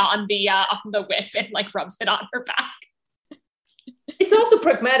already on the whip and like rubs it on her back. it's also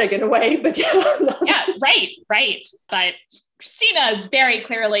pragmatic in a way, but Yeah, right. But Christina is very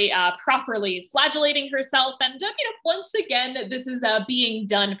clearly properly flagellating herself. And, once again, this is being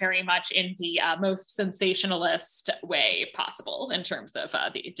done very much in the most sensationalist way possible in terms of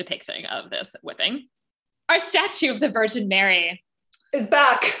the depicting of this whipping. Our statue of the Virgin Mary is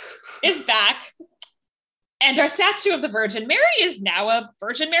back. And our statue of the Virgin Mary is now a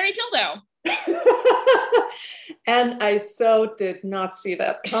Virgin Mary dildo. And I so did not see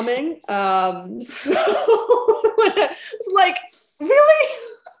that coming. So it's like, really?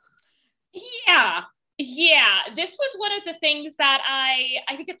 Yeah. This was one of the things that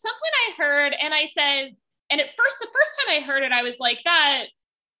I think at some point I heard, and I said, and the first time I heard it, I was like, that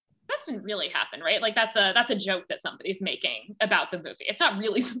doesn't really happen, right? Like that's a joke that somebody's making about the movie. It's not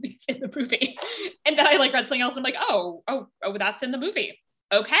really something that's in the movie. And then I read something else. And I'm like, oh, that's in the movie.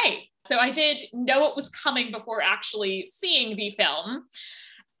 Okay. So I did know it was coming before actually seeing the film.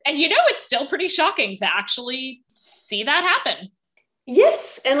 And it's still pretty shocking to actually see that happen.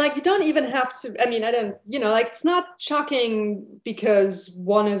 Yes. And you don't even have to, I don't, it's not shocking because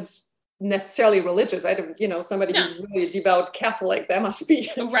one is necessarily religious. I don't, somebody who's really a devout Catholic, that must be.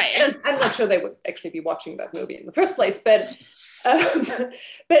 Right. And I'm not sure they would actually be watching that movie in the first place, but that,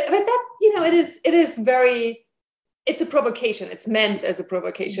 it is very, it's a provocation. It's meant as a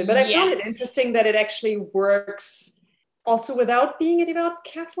provocation, but I found it interesting that it actually works also without being a devout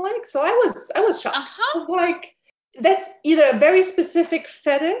Catholic. So I was shocked. I was like, that's either a very specific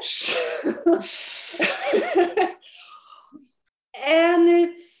fetish and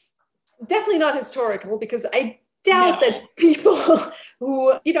it's definitely not historical, because I doubt that people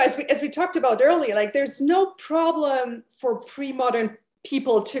who, as we talked about earlier, there's no problem for pre-modern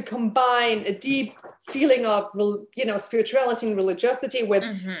people to combine a deep feeling of, spirituality and religiosity with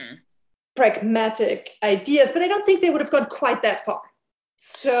pragmatic ideas, but I don't think they would have gone quite that far.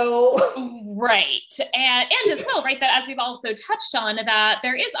 So right. And as well, right, that as we've also touched on, that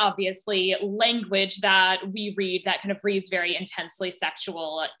there is obviously language that we read that kind of reads very intensely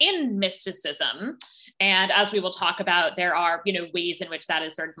sexual in mysticism. And as we will talk about, there are, ways in which that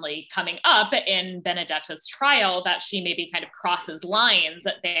is certainly coming up in Benedetta's trial, that she maybe kind of crosses lines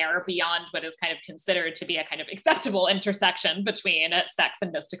there beyond what is kind of considered to be a kind of acceptable intersection between sex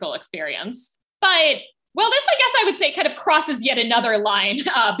and mystical experience. But well, this, I guess I would say, kind of crosses yet another line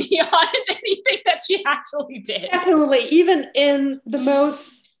beyond anything that she actually did. Definitely. Even in the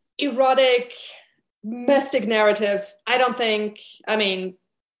most erotic, mystic narratives, I don't think,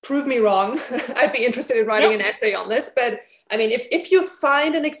 prove me wrong. I'd be interested in writing an essay on this. But, if you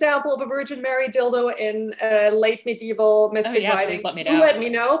find an example of a Virgin Mary dildo in late medieval mystic writing, let me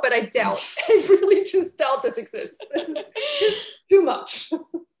know. But I really just doubt this exists. This is just too much.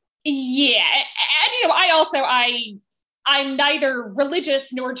 Yeah. And, I'm neither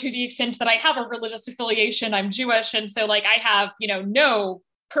religious nor to the extent that I have a religious affiliation. I'm Jewish. And so I have, no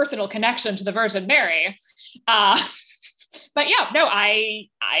personal connection to the Virgin Mary. But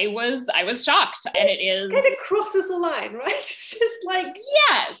I was shocked, and it is kind of crosses a line, right? It's just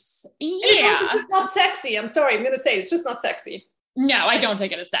yes. Yeah. It's just not sexy. I'm sorry. I'm going to say it's just not sexy. No, I don't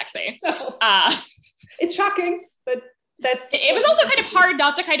think it is sexy. No. It's shocking, but it was also kind of hard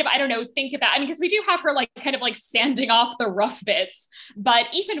not to kind of, think about, because we do have her kind of sanding off the rough bits, but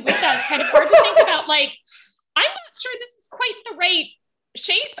even with that, it's kind of hard to think about, I'm not sure this is quite the right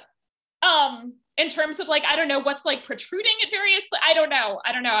shape, in terms of I don't know what's protruding at various, I don't know.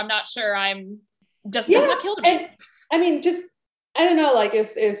 I'm not sure. Doesn't appeal to me. And I don't know,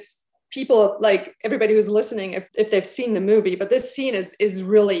 if people, everybody who's listening, if they've seen the movie, but this scene is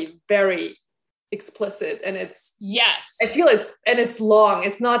really very explicit, and I feel it's long.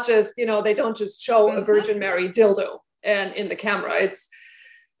 It's not just, they don't just show a Virgin Mary dildo and in the camera. It's,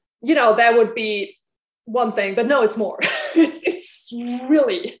 that would be one thing, but no, it's more. it's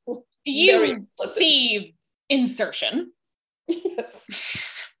really you see insertion.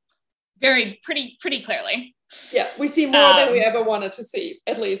 Yes. Very pretty clearly. Yeah, we see more than we ever wanted to see,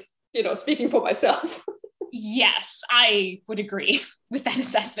 at least, speaking for myself. Yes, I would agree with that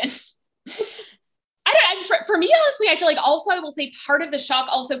assessment. For me, honestly, I feel like also I will say part of the shock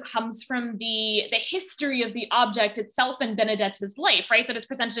also comes from the history of the object itself in Benedetta's life, right? That is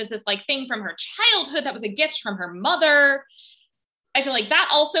presented as this like thing from her childhood that was a gift from her mother. I feel like that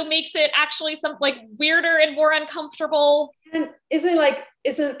also makes it actually some like weirder and more uncomfortable. And isn't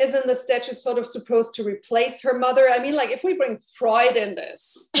the statue sort of supposed to replace her mother? I mean, like if we bring Freud in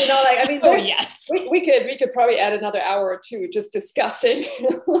this, oh, yes. we could probably add another hour or two just discussing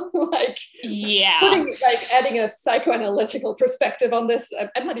adding a psychoanalytical perspective on this.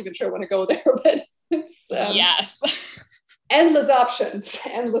 I'm not even sure I want to go there, but it's, yes. endless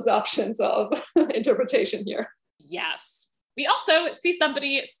options of interpretation here. Yes. We also see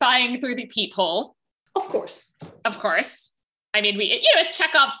somebody spying through the peephole. Of course. I mean, it's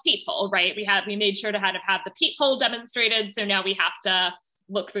Chekhov's peephole, right? We made sure to have the peephole demonstrated. So now we have to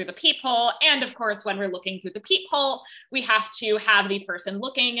look through the peephole. And of course, when we're looking through the peephole, we have to have the person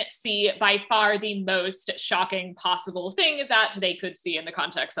looking see by far the most shocking possible thing that they could see in the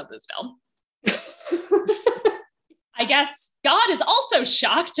context of this film. I guess God is also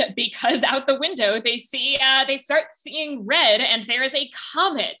shocked because out the window they start seeing red, and there is a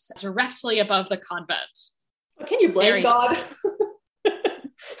comet directly above the convent. Can you blame God?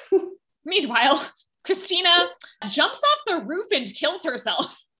 Meanwhile, Christina jumps off the roof and kills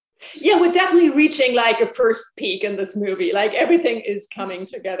herself. Yeah, we're definitely reaching like a first peak in this movie. Like everything is coming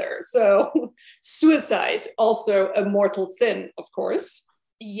together. So suicide, also a mortal sin, of course.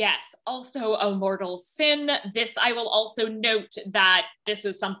 Yes, also a mortal sin. This, I will also note that this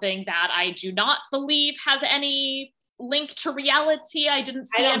is something that I do not believe has any link to reality. I didn't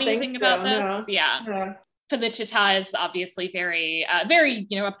see anything about this. No. Yeah. Felicita is obviously very, very,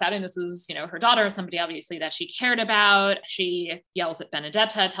 upsetting. This is, her daughter, somebody obviously that she cared about. She yells at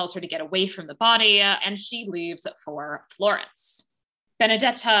Benedetta, tells her to get away from the body, and she leaves for Florence.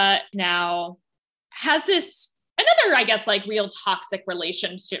 Benedetta now has another, I guess, like real toxic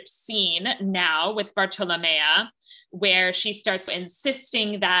relationship scene now with Bartolomea, where she starts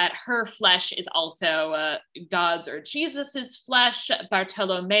insisting that her flesh is also God's or Jesus's flesh.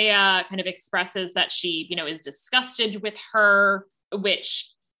 Bartolomea kind of expresses that she, is disgusted with her,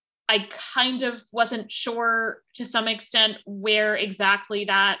 which I kind of wasn't sure to some extent where exactly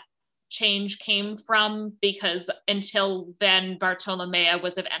that change came from, because until then, Bartolomea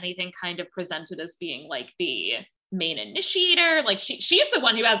was, if anything, kind of presented as being like the main initiator. Like she's the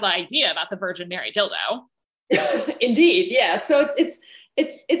one who has the idea about the Virgin Mary dildo. Indeed, yeah. So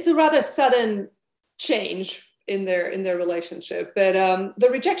it's a rather sudden change in their relationship, but the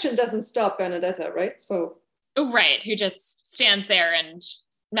rejection doesn't stop Benedetta, right? So right, who just stands there and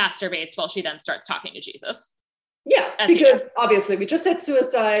masturbates while she then starts talking to Jesus. Yeah, because obviously we just had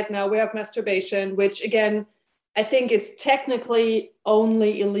suicide. Now we have masturbation, which again I think is technically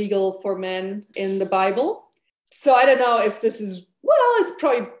only illegal for men in the Bible. So I don't know if this is. Well, it's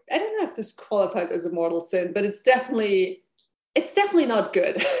probably, I don't know if this qualifies as a mortal sin, but it's definitely not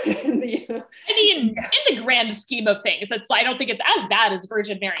good. In the grand scheme of things, I don't think it's as bad as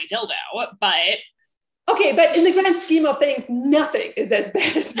Virgin Mary dildo, but. Okay, but in the grand scheme of things, nothing is as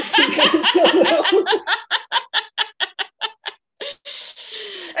bad as Virgin Mary dildo.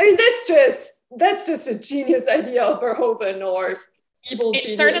 I mean, that's just a genius idea of Verhoeven or evil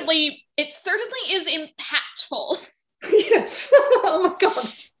genius. It certainly is impactful. Yes. Oh my God.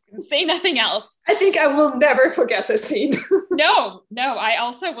 Say nothing else. I think I will never forget this scene. No, I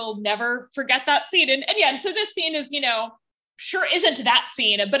also will never forget that scene. And so this scene is, sure isn't that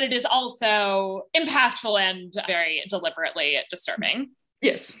scene, but it is also impactful and very deliberately disturbing.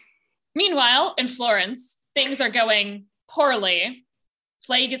 Yes. Meanwhile, in Florence, things are going poorly.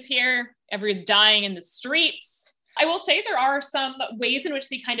 Plague is here. Everyone's dying in the streets. I will say there are some ways in which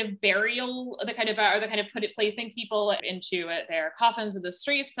the kind of placing people into their coffins in the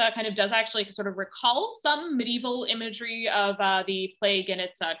streets kind of does actually sort of recall some medieval imagery of the plague in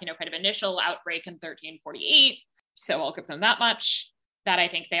its kind of initial outbreak in 1348. So I'll give them that much. That I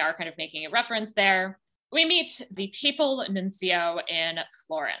think they are kind of making a reference there. We meet the papal nuncio in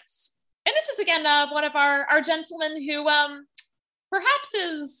Florence, and this is again one of our gentlemen who perhaps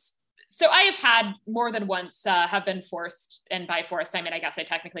is. So I have had more than once have been forced, and by forced, I mean, I guess I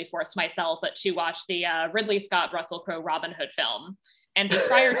technically forced myself to watch the Ridley Scott, Russell Crowe, Robin Hood film. And the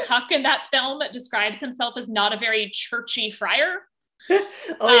Friar Tuck in that film describes himself as not a very churchy friar.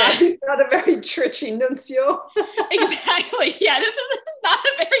 Oh yeah, he's not a very churchy nuncio. Exactly. Yeah, this is not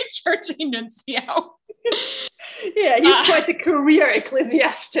a very churchy nuncio. Yeah, he's quite the career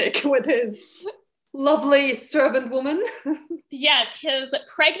ecclesiastic with his lovely servant woman. Yes, his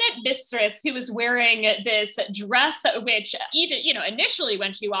pregnant mistress, who was wearing this dress, which even, initially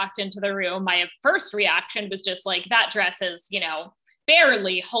when she walked into the room, my first reaction was just like, that dress is,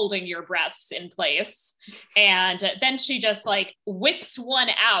 barely holding your breasts in place. And then she just like whips one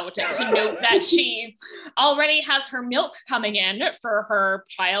out to note that she already has her milk coming in for her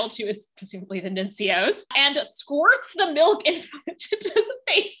child, who is presumably the Nuncio's, and squirts the milk in his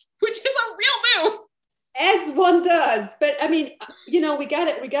face, which is a real move. As one does. But I mean, we got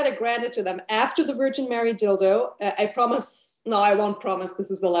to grant it to them. After the Virgin Mary dildo, I won't promise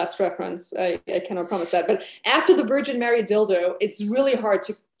this is the last reference. I cannot promise that. But after the Virgin Mary dildo, it's really hard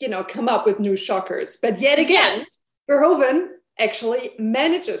to, come up with new shockers. But yet again, yes. Verhoeven actually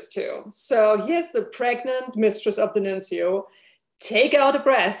manages to. So here's the pregnant mistress of the Nuncio take out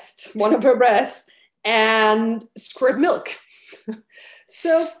one of her breasts, and squirt milk.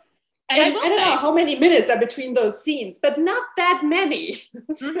 So... And I don't know how many minutes are between those scenes, but not that many.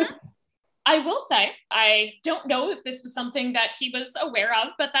 Mm-hmm. I will say, I don't know if this was something that he was aware of,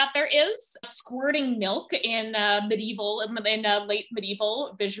 but that there is squirting milk in late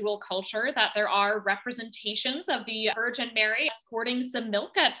medieval visual culture, that there are representations of the Virgin Mary squirting some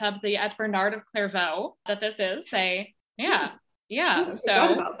milk at Bernard of Clairvaux, that this is Yeah. I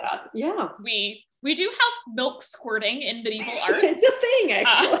forgot about that. Yeah. We do have milk squirting in medieval art. It's a thing,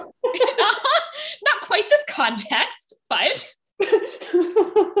 actually. Not quite this context, but but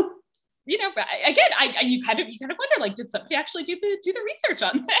again, you kind of wonder, like, did somebody actually do the research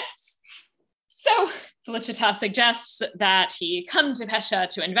on this? So Felicitas suggests that he come to Pescia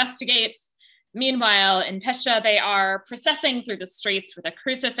to investigate. Meanwhile, in Pescia, they are processing through the streets with a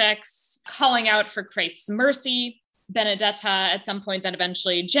crucifix, calling out for Christ's mercy. Benedetta at some point then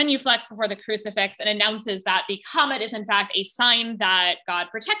eventually genuflects before the crucifix and announces that the comet is in fact a sign that God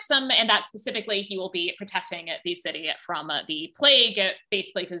protects them, and that specifically he will be protecting the city from the plague,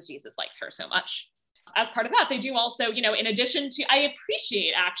 basically because Jesus likes her so much. As part of that, they do also, in addition to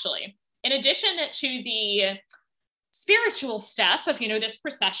the spiritual step of, this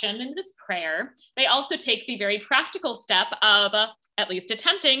procession and this prayer, they also take the very practical step of at least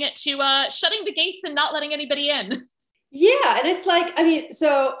attempting to shutting the gates and not letting anybody in. Yeah, and it's like,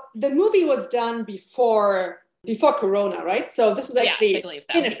 so the movie was done before Corona, right? So this was actually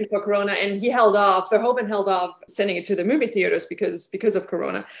finished before Corona, and Verhoeven held off sending it to the movie theaters because of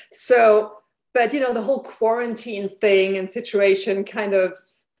Corona. So, but the whole quarantine thing and situation kind of,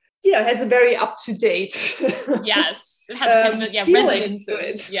 has a very up-to-date. Yes, it has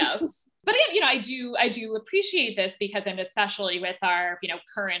residences. Yes. But again, I do appreciate this because, and especially with our,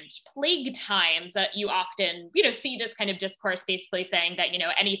 current plague times, you often, see this kind of discourse basically saying that,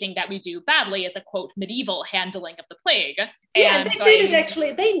 anything that we do badly is a quote medieval handling of the plague. Yeah, they did it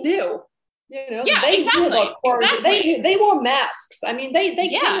actually. They knew, Yeah, they exactly. Knew about Exactly. They wore masks. I mean, they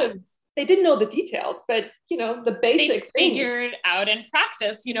kind of. They didn't know the details, but the basic things. They figured out in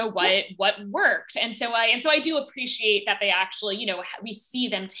practice, what worked. And so I do appreciate that they actually, we see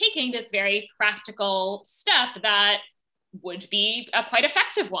them taking this very practical step that would be a quite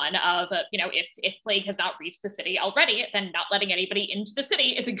effective one of, if plague has not reached the city already, then not letting anybody into the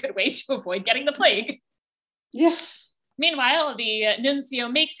city is a good way to avoid getting the plague. Yeah. Meanwhile, the Nuncio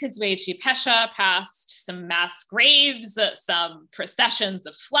makes his way to Pescia, past some mass graves, some processions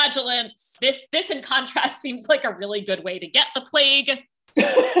of flagellants. This in contrast, seems like a really good way to get the plague.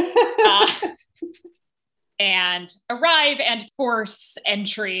 And arrive and force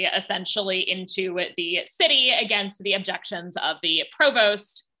entry, essentially, into the city against the objections of the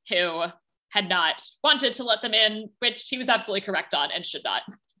provost, who had not wanted to let them in, which he was absolutely correct on and should not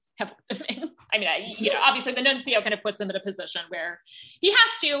have. Obviously the Nuncio kind of puts him in a position where he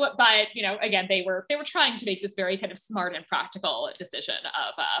has to, but again, they were trying to make this very kind of smart and practical decision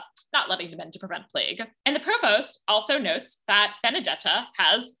of not letting them in to prevent plague. And the provost also notes that Benedetta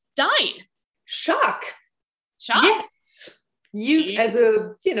has died. Shock. Yes.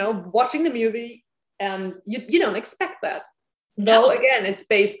 Watching the movie, you don't expect that. Though again, it's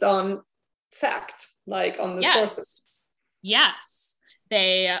based on fact, like on the sources. Yes.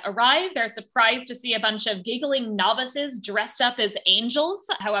 They arrive, they're surprised to see a bunch of giggling novices dressed up as angels.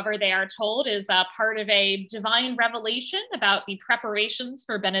 However, they are told is part of a divine revelation about the preparations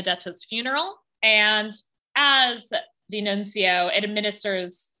for Benedetta's funeral. And as the Nuncio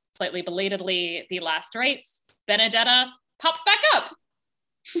administers, slightly belatedly, the last rites, Benedetta pops back up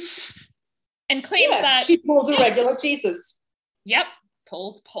and claims that she pulls a regular Jesus. Yep,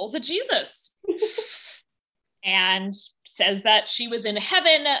 pulls a Jesus. And says that she was in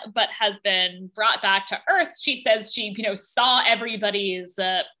heaven, but has been brought back to earth. She says she, saw everybody's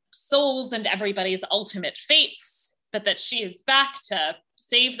souls and everybody's ultimate fates, but that she is back to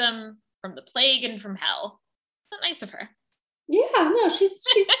save them from the plague and from hell. Isn't that nice of her? Yeah, no, she's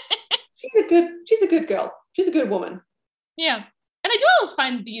a good girl. She's a good woman. Yeah. And I do always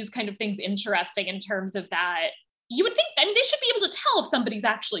find these kind of things interesting in terms of that. You would think, I mean, they should be able to tell if somebody's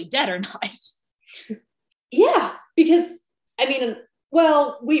actually dead or not. Yeah, because, I mean,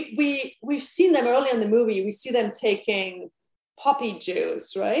 well, we've seen them early in the movie. We see them taking poppy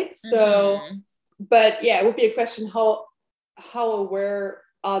juice, right? So, but yeah, it would be a question, how aware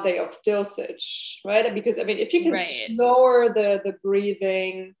are they of dosage, right? Because, I mean, if you can lower the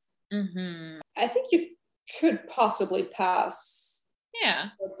breathing, I think you could possibly pass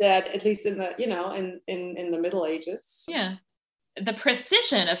dead, at least in the, in the Middle Ages. Yeah. The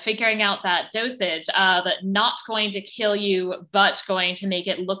precision of figuring out that dosage of not going to kill you, but going to make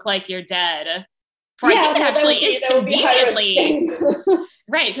it look like you're dead. I think it actually is conveniently,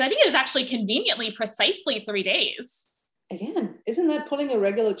 right, because I think it is actually conveniently precisely 3 days. Again, isn't that pulling a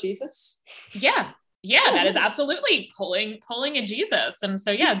regular Jesus? Yeah, that is absolutely pulling a Jesus. And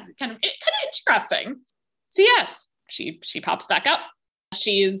so, yeah, kind of interesting. So yes, she pops back up.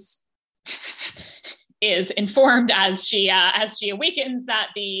 She's is informed as she awakens that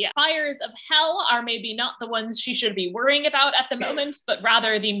the fires of hell are maybe not the ones she should be worrying about at the moment, but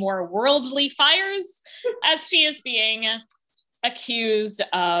rather the more worldly fires, as she is being accused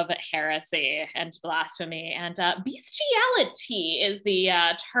of heresy and blasphemy. And bestiality is the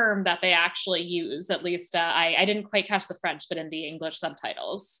term that they actually use. At least I didn't quite catch the French, but in the English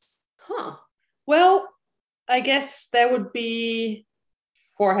subtitles. Huh. Well, I guess that would be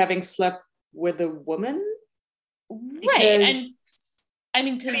for having slept with a woman, right? And I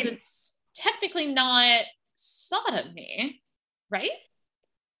mean, because it's technically not sodomy, right?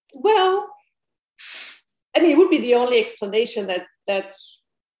 Well, I mean, it would be the only explanation that's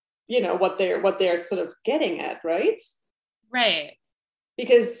what they're sort of getting at, right? Right.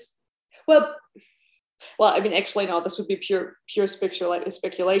 Because, well, I mean, actually, no, this would be pure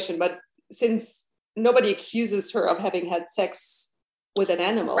speculation. But since nobody accuses her of having had sex with an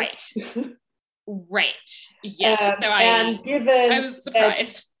animal, right? Right. Yeah. So I was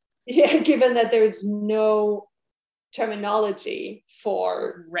surprised. Given that there's no terminology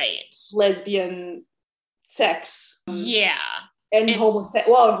for lesbian sex. Yeah. And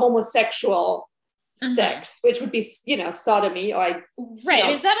homosexual sex, which would be, sodomy, or that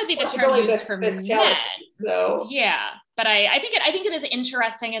would be the term used for men. So yeah. But I think it is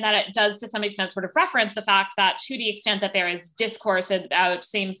interesting in that it does to some extent sort of reference the fact that to the extent that there is discourse about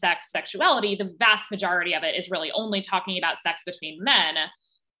same-sex sexuality, the vast majority of it is really only talking about sex between men.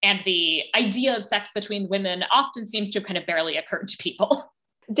 And the idea of sex between women often seems to have kind of barely occurred to people.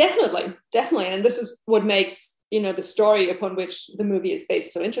 Definitely. And this is what makes, the story upon which the movie is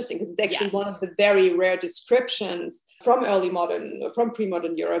based so interesting, because it's actually one of the very rare descriptions from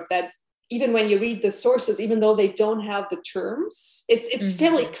pre-modern Europe that even when you read the sources, even though they don't have the terms, it's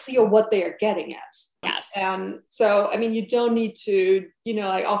fairly clear what they are getting at. Yes. So, I mean, you don't need to,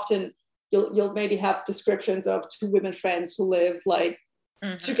 like often you'll maybe have descriptions of two women friends who live like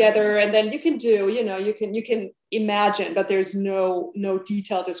together, and then you can do, you can imagine, but there's no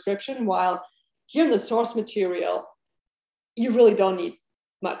detailed description. While here in the source material, you really don't need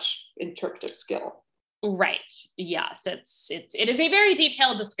much interpretive skill. Right. Yes. It is a very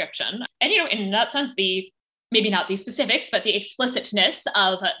detailed description. And, in that sense, maybe not the specifics, but the explicitness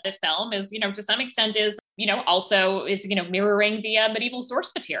of the film is, to some extent is, also is, mirroring the medieval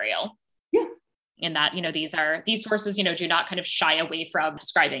source material. Yeah. In that, these sources, do not kind of shy away from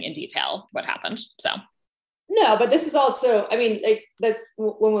describing in detail what happened. So. No, but this is also, I mean, like that's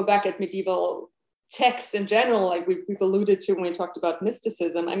when we're back at medieval texts in general, like we've alluded to when we talked about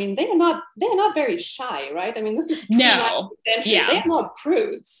mysticism. I mean, they're not very shy, right? I mean, this is no, yeah, they're not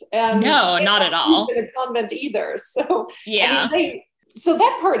prudes. No, not at all. In a convent either. So yeah, I mean, so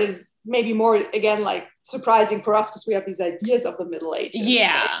that part is maybe more again like surprising for us because we have these ideas of the Middle Ages.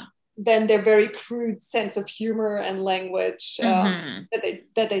 Yeah. Right? Then their very crude sense of humor and language that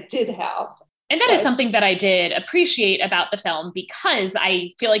they did have. And that is something that I did appreciate about the film, because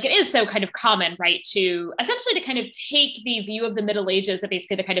I feel like it is so kind of common, right, to essentially to kind of take the view of the Middle Ages that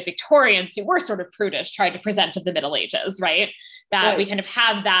basically the kind of Victorians who were sort of prudish tried to present of the Middle Ages, right? That we kind of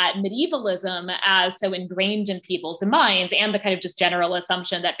have that medievalism as so ingrained in people's minds, and the kind of just general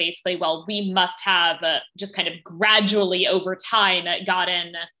assumption that basically, well, we must have just kind of gradually over time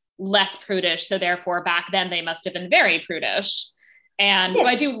gotten less prudish. So therefore back then they must have been very prudish. And so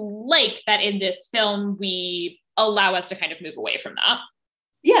I do like that in this film, we allow us to kind of move away from that.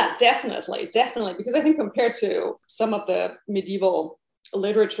 Yeah, definitely. Because I think compared to some of the medieval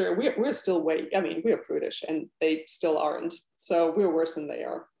literature, we're still we're prudish, and they still aren't. So we're worse than they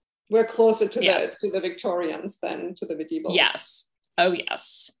are. We're closer to the Victorians than to the medieval. Yes. Oh,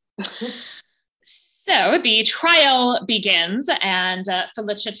 yes. So the trial begins, and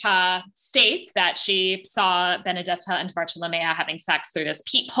Felicita states that she saw Benedetta and Bartolomea having sex through this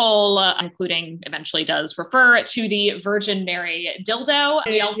peephole, including eventually does refer to the Virgin Mary dildo.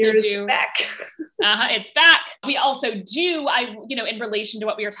 We also do. Back. It's back. We also do, in relation to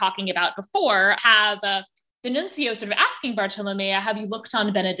what we were talking about before, have the nuncio sort of asking Bartolomea, have you looked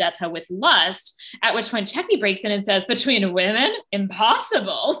on Benedetta with lust? At which point Checky breaks in and says, between women,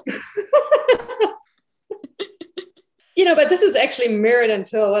 impossible. But this is actually mirrored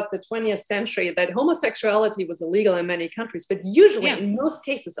until the 20th century, that homosexuality was illegal in many countries, but usually in most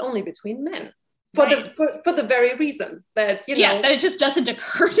cases only between men, for the very reason that, that it just doesn't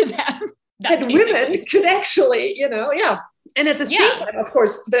occur to them. That women could actually, and at the same time, of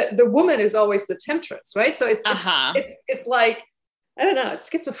course, the woman is always the temptress, right? So it's like, I don't know, it's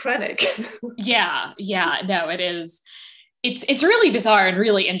schizophrenic. No, it is. It's really bizarre and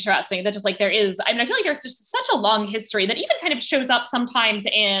really interesting that just like there is, I feel like there's just such a long history that even kind of shows up sometimes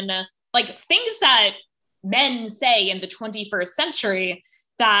in like things that men say in the 21st century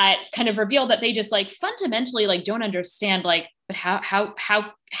that kind of reveal that they just like fundamentally like don't understand, like, but how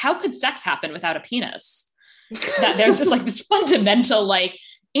could sex happen without a penis? That there's just like this fundamental like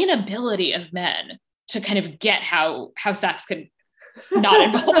inability of men to kind of get how sex could not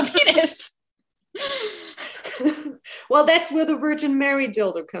involve a penis. Well, that's where the Virgin Mary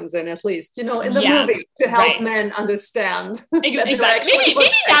dildo comes in, at least, in the movie, to help men understand. Exactly.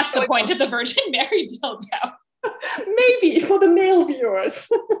 Maybe that's the point of the Virgin Mary dildo. Maybe for the male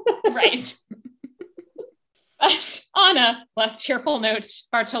viewers. Right. On a less cheerful note,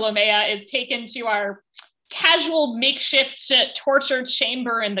 Bartolomea is taken to our casual makeshift torture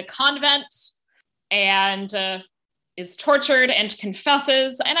chamber in the convent and is tortured and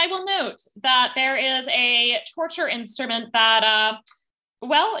confesses. And I will note that there is a torture instrument that,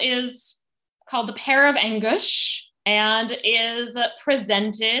 is called the Pear of Anguish and is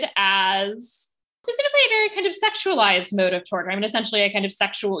presented as specifically a very kind of sexualized mode of torture. Essentially a kind of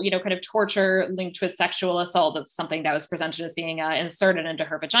sexual, kind of torture linked with sexual assault. That's something that was presented as being inserted into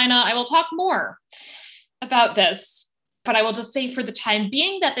her vagina. I will talk more about this, but I will just say for the time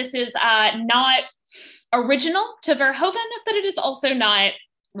being that this is not original to Verhoeven, but it is also not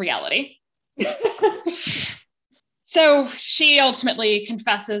reality. So she ultimately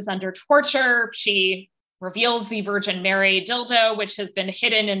confesses under torture. She reveals the Virgin Mary dildo, which has been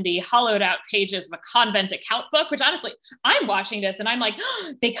hidden in the hollowed out pages of a convent account book, which honestly, I'm watching this and I'm like,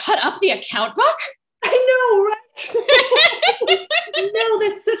 they cut up the account book? I know, right? No,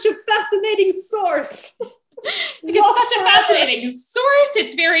 that's such a fascinating source. It's such a fascinating source.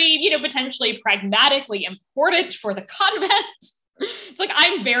 It's very, potentially pragmatically important for the convent. It's like,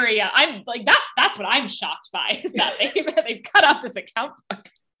 I'm like, that's what I'm shocked by, is that they've cut up this account book.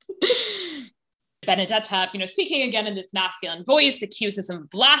 Benedetta, speaking again in this masculine voice, accuses him of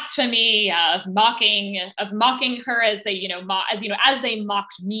blasphemy, of mocking her as they, as they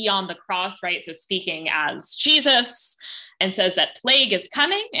mocked me on the cross, right? So speaking as Jesus, and says that plague is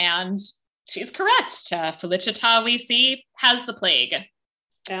coming, and she's correct. Felicita, we see, has the plague.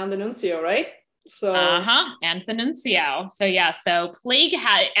 And the nuncio, right? So and the nuncio. So plague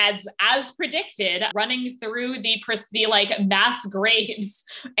as predicted, running through the like mass graves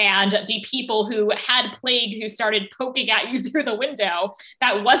and the people who had plague who started poking at you through the window.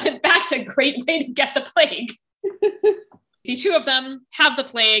 That wasn't in fact a great way to get the plague. The two of them have the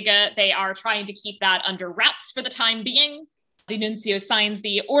plague. They are trying to keep that under wraps for the time being. The nuncio signs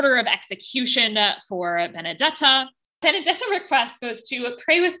the order of execution for Benedetta. Benedetta requests both to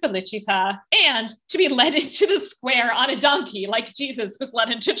pray with Felicita and to be led into the square on a donkey, like Jesus was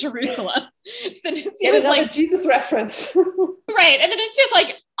led into Jerusalem. The nuncio is like, Jesus reference. Right. And the nuncio is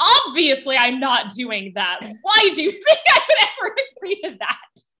like, obviously I'm not doing that. Why do you think I would ever agree to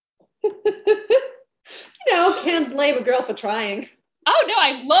that? Can't blame a girl for trying. Oh no,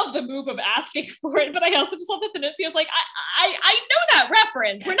 I love the move of asking for it, but I also just love that the nuncio is like, I know that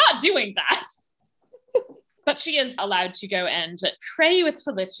reference. We're not doing that. But she is allowed to go and pray with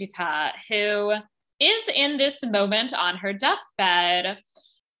Felicita, who is in this moment on her deathbed,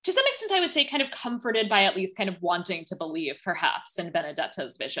 to some extent, I would say, kind of comforted by at least kind of wanting to believe, perhaps, in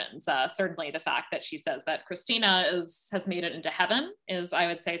Benedetta's visions. Certainly the fact that she says that Christina has made it into heaven is, I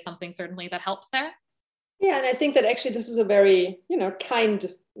would say, something certainly that helps there. Yeah, and I think that actually this is a very,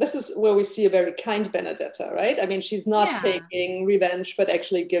 kind, this is where we see a very kind Benedetta, right? She's not taking revenge, but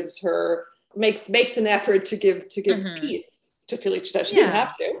actually gives her, makes an effort to give peace to Felicita. She didn't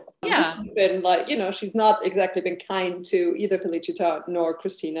have to. Yeah. Been like, she's not exactly been kind to either Felicita nor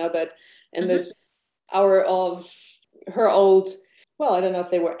Christina, but in this hour of her old, well, I don't know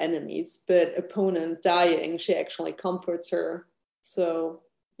if they were enemies, but opponent dying, she actually comforts her. So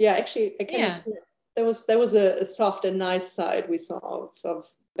yeah, actually, I kind of, there was a soft and nice side we saw of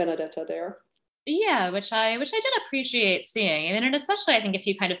Benedetta there. Yeah, which I did appreciate seeing. And especially I think if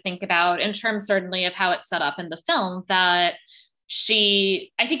you kind of think about in terms certainly of how it's set up in the film, that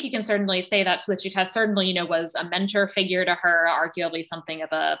I think you can certainly say that Felicita certainly, was a mentor figure to her, arguably something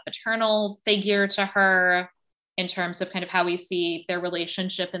of a paternal figure to her in terms of kind of how we see their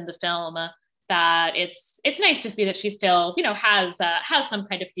relationship in the film. That it's nice to see that she still, has some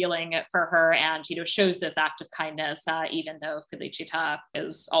kind of feeling for her and, shows this act of kindness, even though Felicita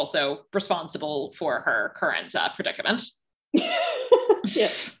is also responsible for her current predicament.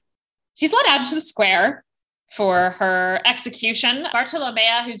 Yes. She's led out to the square for her execution.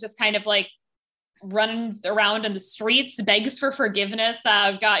 Bartolomea, who's just kind of like running around in the streets, begs for forgiveness.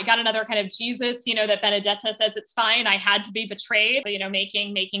 Got another kind of Jesus, that Benedetta says it's fine. I had to be betrayed. So,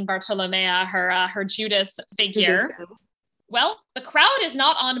 making Bartolomea her Judas figure. Well, the crowd is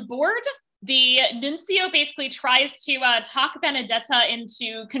not on board. The nuncio basically tries to talk Benedetta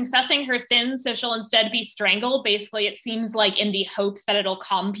into confessing her sins so she'll instead be strangled. Basically, it seems like in the hopes that it'll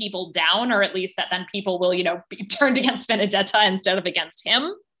calm people down, or at least that then people will, be turned against Benedetta instead of against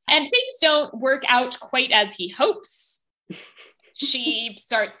him. And things don't work out quite as he hopes. She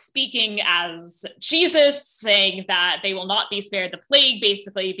starts speaking as Jesus, saying that they will not be spared the plague,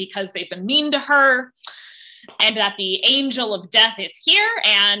 basically because they've been mean to her, and that the angel of death is here,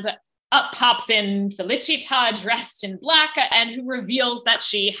 and up pops in Felicita dressed in black, and who reveals that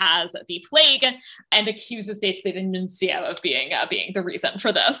she has the plague and accuses basically the nuncio of being the reason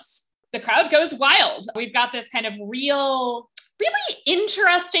for this. The crowd goes wild. We've got this kind of really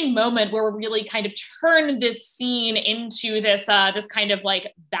interesting moment where we really kind of turn this scene into this kind of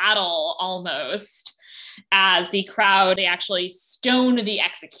like battle almost, as the crowd, they actually stone the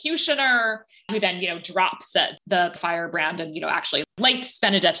executioner, who then, drops the firebrand and, actually lights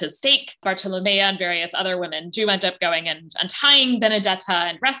Benedetta's stake. Bartolomea and various other women do end up going and untying Benedetta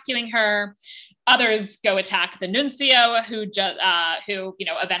and rescuing her. Others go attack the nuncio, who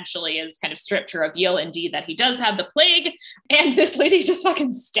eventually is kind of stripped to reveal indeed that he does have the plague, and this lady just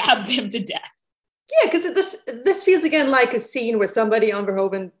fucking stabs him to death. Yeah, because this feels again like a scene where somebody on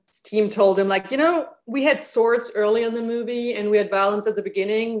Verhoeven's team told him, like, we had swords early in the movie and we had violence at the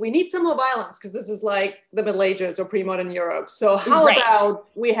beginning. We need some more violence because this is like the Middle Ages or pre-modern Europe. So how about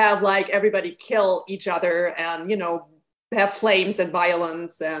we have like everybody kill each other and, have flames and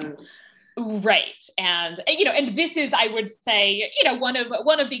violence and... Right. And this is, I would say, one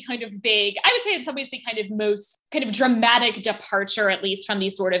of the kind of big, I would say in some ways the kind of most kind of dramatic departure, at least from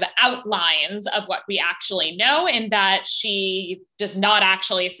these sort of outlines of what we actually know, in that she does not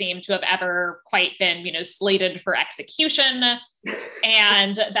actually seem to have ever quite been, slated for execution.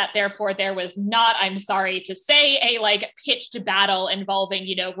 And that therefore there was not, I'm sorry to say, a like pitched battle involving,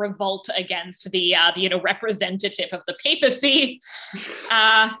 revolt against the representative of the papacy.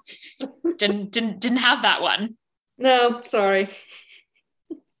 Didn't have that one. No, sorry.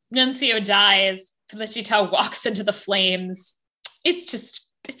 Nuncio dies. Felicita walks into the flames. It's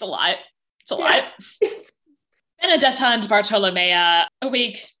a lot. It's a lot. Benedetta and Bartolomea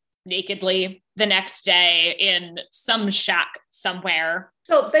awake nakedly the next day in some shack somewhere.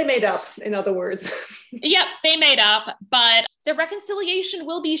 So they made up, in other words. Yep, they made up, but the reconciliation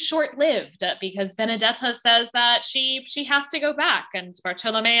will be short-lived because Benedetta says that she has to go back, and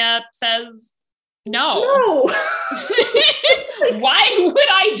Bartolomea says no. Like, why would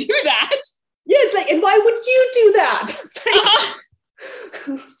I do that? Yeah, it's like, and why would you do that?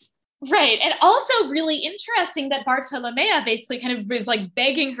 Right. And also really interesting that Bartolomea basically kind of is like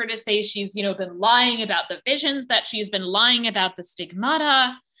begging her to say she's, been lying about the visions, that she's been lying about the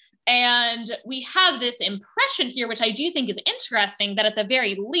stigmata. And we have this impression here, which I do think is interesting, that at the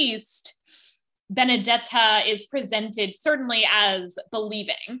very least, Benedetta is presented certainly as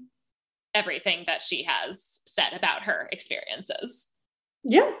believing everything that she has said about her experiences.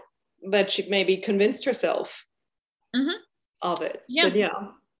 Yeah. That she maybe convinced herself of it. Yeah. But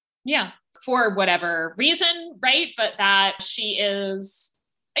yeah, for whatever reason, right? But that she is,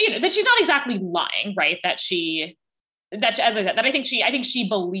 that she's not exactly lying, right? That as I said, that I think she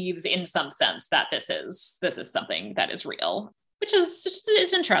believes in some sense that this is something that is real, which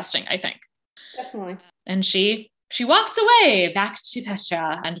is interesting, I think. Definitely. And she walks away back to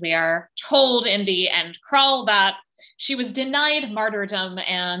Pescia, and we are told in the end crawl that she was denied martyrdom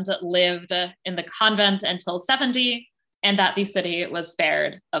and lived in the convent until 70. and that the city was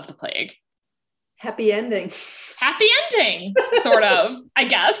spared of the plague. Happy ending. Happy ending, sort of, I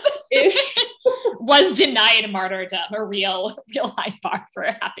guess. Ish. Was denied martyrdom, a real high bar for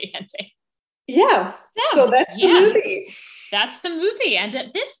a happy ending. Yeah. So that's the movie. That's the movie. And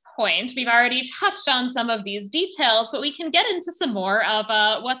at this point, we've already touched on some of these details, but we can get into some more of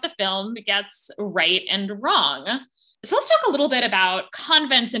what the film gets right and wrong. So let's talk a little bit about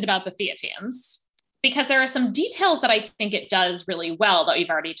convents and about the Theatines, because there are some details that I think it does really well that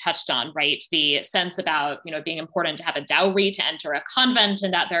we've already touched on, right? The sense about, being important to have a dowry to enter a convent,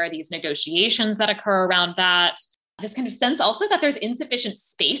 and that there are these negotiations that occur around that. This kind of sense also that there's insufficient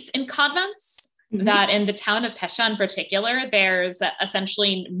space in convents, that in the town of Pescia in particular, there's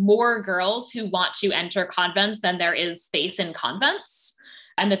essentially more girls who want to enter convents than there is space in convents.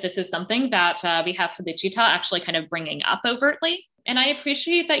 And that this is something that we have Felicita actually kind of bringing up overtly. And I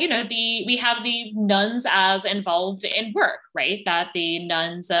appreciate that, we have the nuns as involved in work, right? That the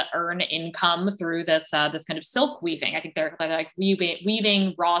nuns earn income through this kind of silk weaving. I think they're like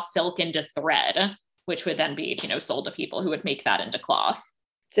weaving raw silk into thread, which would then be, sold to people who would make that into cloth.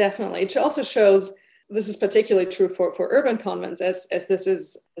 Definitely. It also shows, this is particularly true for urban convents, as this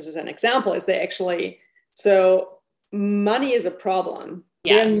is an example, is they actually, so money is a problem.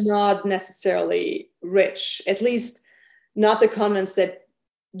 Yes. They're not necessarily rich, at least not the convents that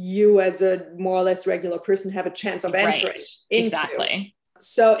you as a more or less regular person have a chance of entering into. Exactly.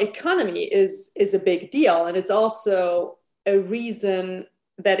 So economy is a big deal. And it's also a reason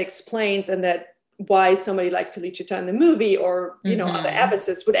that explains and that why somebody like Felicita in the movie or, other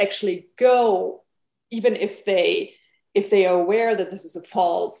abbesses would actually go, even if they are aware that this is a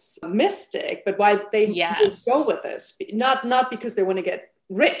false mystic, but why they would go with this. Not because they want to get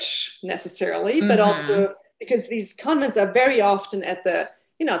rich necessarily, but also because these convents are very often at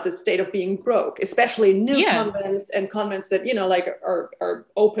the state of being broke, especially new convents and convents that, are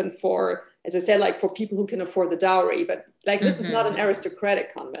open for, as I said, like for people who can afford the dowry. But like, this is not an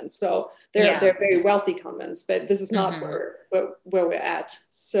aristocratic convent. So they're very wealthy convents, but this is not where we're at.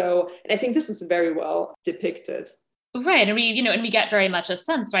 So, and I think this is very well depicted. Right. And we get very much a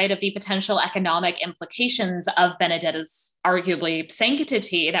sense, right, of the potential economic implications of Benedetta's arguably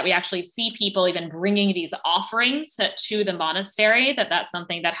sanctity, that we actually see people even bringing these offerings to the monastery, that's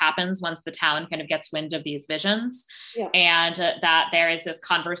something that happens once the town kind of gets wind of these visions. Yeah. And that there is this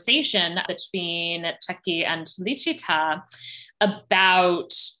conversation between Cecchi and Felicita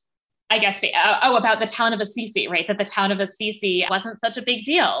about, I guess, about the town of Assisi, right? That the town of Assisi wasn't such a big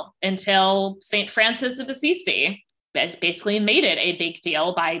deal until St. Francis of Assisi basically made it a big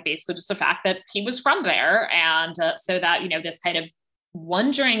deal by basically just the fact that he was from there. And so that, this kind of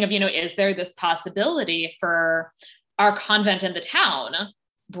wondering of, is there this possibility for our convent in the town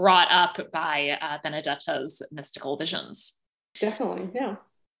brought up by Benedetta's mystical visions? Definitely, yeah.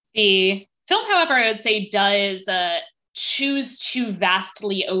 The film, however, I would say does choose to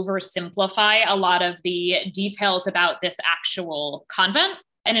vastly oversimplify a lot of the details about this actual convent.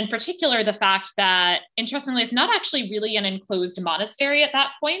 And in particular, the fact that, interestingly, it's not actually really an enclosed monastery at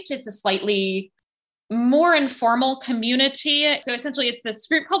that point. It's a slightly more informal community. So essentially, it's this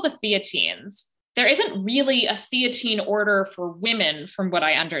group called the Theatines. There isn't really a Theatine order for women, from what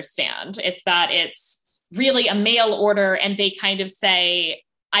I understand. It's that it's really a male order, and they kind of say,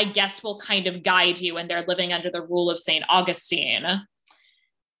 I guess we'll kind of guide you, and they're living under the rule of St. Augustine.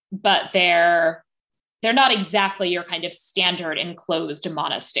 But they're not exactly your kind of standard enclosed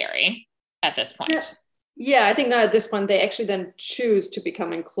monastery at this point. Yeah, I think not at this point. They actually then choose to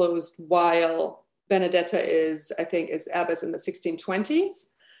become enclosed while Benedetta is abbess in the 1620s.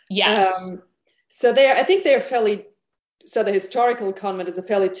 Yes. So they're fairly, so the historical convent is a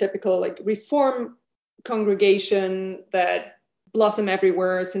fairly typical reform congregation that blossom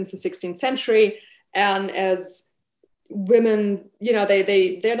everywhere since the 16th century. And as women,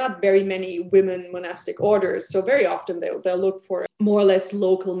 they're not very many women monastic orders. So very often they'll look for more or less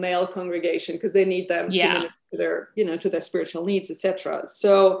local male congregation because they need them to minister to their, to their spiritual needs, etc.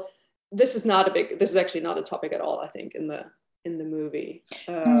 So this is actually not a topic at all, I think, in the movie.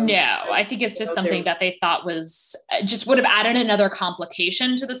 No, I think it's just something that they thought was just would have added another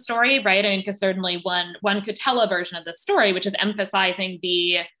complication to the story, right? I mean, because certainly one could tell a version of the story, which is emphasizing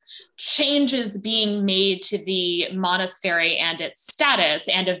the changes being made to the monastery and its status,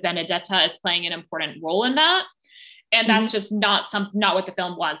 and if Benedetta is playing an important role in that. And that's just not what the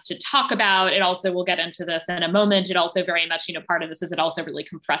film wants to talk about. It also, we'll get into this in a moment, it also very much, part of this is it also really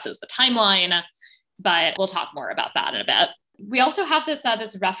compresses the timeline, but we'll talk more about that in a bit. We also have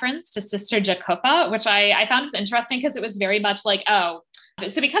this reference to Sister Jacopa, which I found was interesting because it was very much like, oh,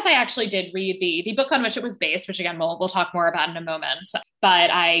 so because I actually did read the book on which it was based, which again, we'll talk more about in a moment,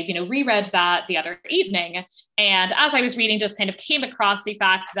 but I, reread that the other evening. And as I was reading, just kind of came across the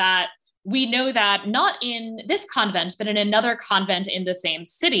fact that we know that not in this convent, but in another convent in the same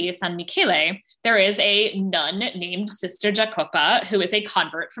city, San Michele, there is a nun named Sister Jacopa who is a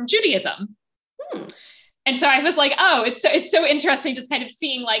convert from Judaism. And so I was like, oh, it's so interesting just kind of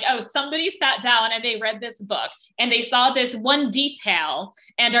seeing like, oh, somebody sat down and they read this book and they saw this one detail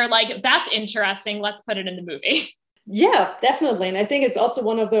and are like, that's interesting. Let's put it in the movie. Yeah, definitely. And I think it's also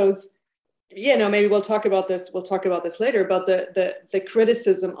one of those, maybe we'll talk about this later, about the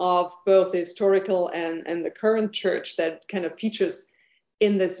criticism of both the historical and the current church that kind of features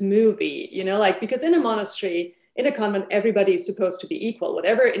in this movie, because in a monastery, in a convent, everybody is supposed to be equal,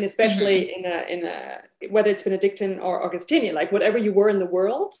 whatever, and especially in a whether it's Benedictine or Augustinian, like whatever you were in the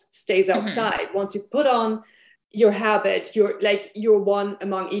world stays outside. Once you put on your habit, you're one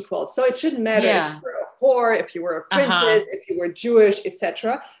among equals. So it shouldn't matter if you were a whore, if you were a princess, if you were Jewish,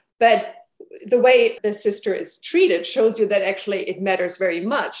 etc. But the way the sister is treated shows you that actually it matters very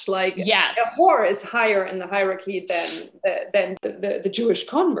much. Like a whore is higher in the hierarchy than the Jewish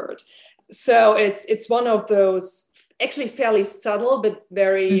convert. So it's one of those actually fairly subtle but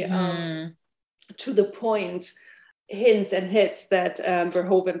very to the point hints and hits that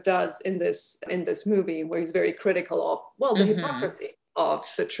Verhoeven does in this movie, where he's very critical of the hypocrisy of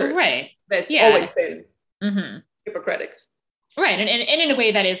the church. Right. That's always been hypocritic. Right. And in a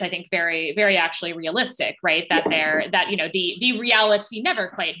way that is, I think, very, very actually realistic, right? That the reality never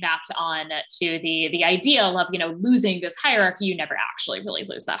quite mapped on to the ideal of, losing this hierarchy. You never actually really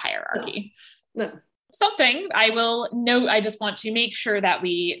lose that hierarchy. No. Something I will note, I just want to make sure that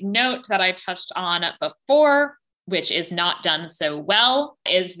we note that I touched on before, which is not done so well,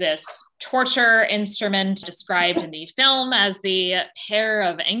 is this torture instrument described in the film as the pair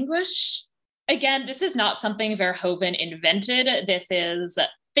of English. Again, this is not something Verhoeven invented. This is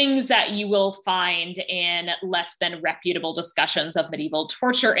things that you will find in less than reputable discussions of medieval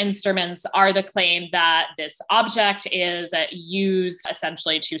torture instruments are the claim that this object is used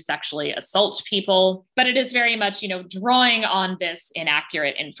essentially to sexually assault people. But it is very much, drawing on this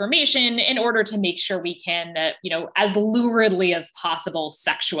inaccurate information in order to make sure we can, as luridly as possible,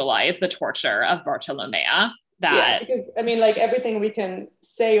 sexualize the torture of Bartolomea. Because everything we can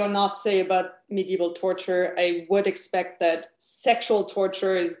say or not say about medieval torture, I would expect that sexual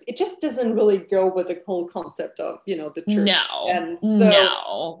torture it just doesn't really go with the whole concept of, the church.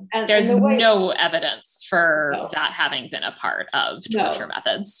 And there's no evidence for that having been a part of torture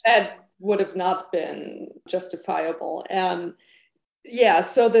methods. That would have not been justifiable. And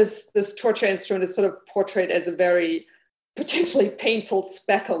so this torture instrument is sort of portrayed as a very potentially painful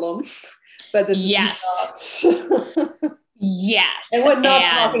speculum. But this is not. Yes. And we're not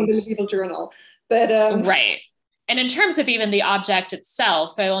talking the medieval journal. But right. And in terms of even the object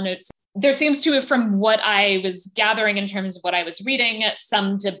itself, so I will note, there seems to have, from what I was gathering in terms of what I was reading,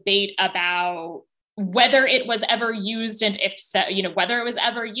 some debate about whether it was ever used, and if so, whether it was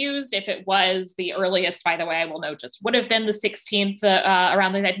ever used. If it was, the earliest, by the way, I will note, just would have been the 16th,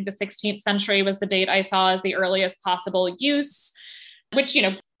 around I think the 16th century was the date I saw as the earliest possible use. Which,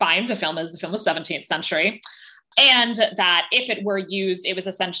 fine, the film was 17th century. And that if it were used, it was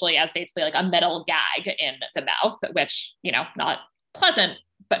essentially as basically like a metal gag in the mouth, which, not pleasant,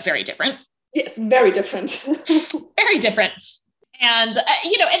 but very different. Yes, very different. Very different. And,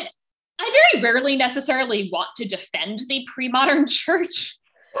 and I very rarely necessarily want to defend the pre-modern church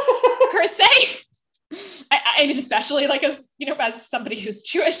per se. I mean, especially as somebody who's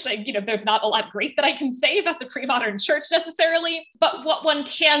Jewish, there's not a lot great that I can say about the pre-modern church necessarily. But what one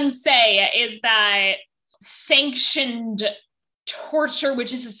can say is that sanctioned torture,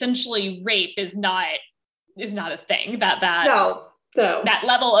 which is essentially rape, is not a thing. That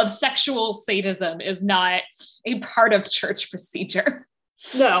level of sexual sadism is not a part of church procedure.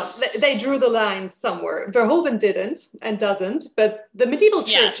 No, they drew the line somewhere. Verhoeven didn't and doesn't, but the medieval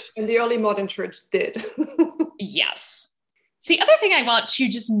church and the early modern church did. Yes. So the other thing I want to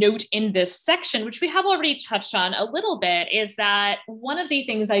just note in this section, which we have already touched on a little bit, is that one of the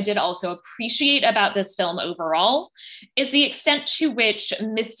things I did also appreciate about this film overall is the extent to which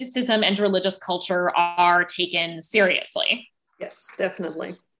mysticism and religious culture are taken seriously. Yes,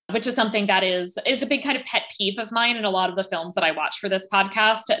 definitely. Which is something that is a big kind of pet peeve of mine in a lot of the films that I watch for this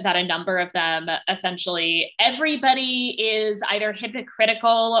podcast, that a number of them, essentially, everybody is either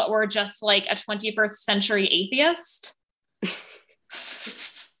hypocritical or just like a 21st century atheist.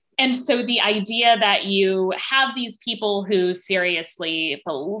 And so the idea that you have these people who seriously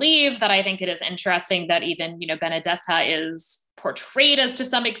believe that, I think it is interesting that even, Benedetta is portrayed as to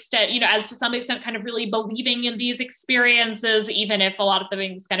some extent kind of really believing in these experiences, even if a lot of the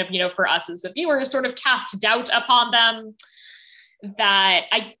things kind of, for us as the viewers sort of cast doubt upon them. That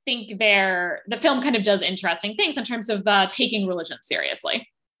I think the film kind of does interesting things in terms of taking religion seriously.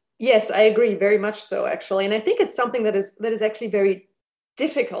 Yes, I agree very much so, actually. And I think it's something that is actually very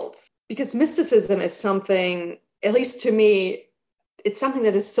difficult, because mysticism is something, at least to me, it's something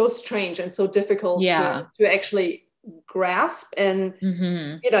that is so strange and so difficult to actually grasp. And,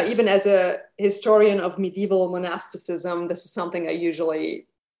 even as a historian of medieval monasticism, this is something I usually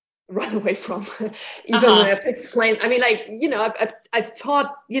run away from, even when I have to explain. I mean, I've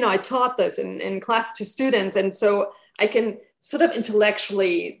taught, I taught this in class to students. And so I can sort of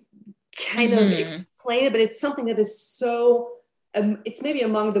intellectually kind of explain it, but it's something that is so, it's maybe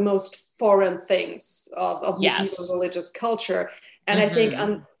among the most foreign things of medieval religious culture. And I think,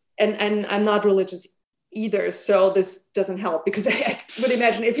 and I'm not religious either, so this doesn't help, because I would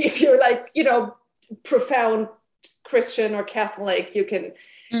imagine if you're like, profound Christian or Catholic, you can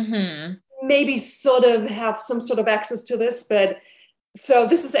maybe sort of have some sort of access to this. But so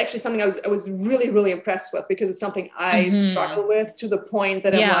this is actually something I was really, really impressed with, because it's something I struggle with, to the point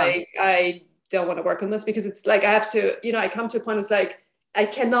that I'm like, I don't want to work on this, because it's like, I have to, I come to a point, it's like, I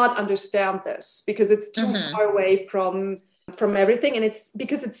cannot understand this, because it's too far away from everything. And it's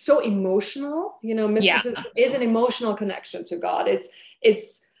because it's so emotional, mysticism is an emotional connection to God.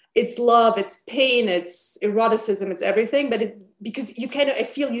 It's love, it's pain, it's eroticism, it's everything. But because you kind of, I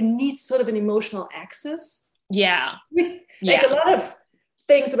feel you need sort of an emotional access. Yeah. Like a lot of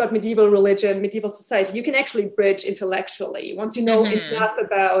things about medieval religion, medieval society, you can actually bridge intellectually once you know enough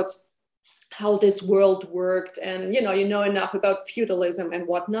about how this world worked, and you know enough about feudalism and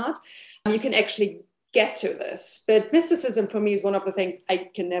whatnot. You can actually get to this. But mysticism for me is one of the things I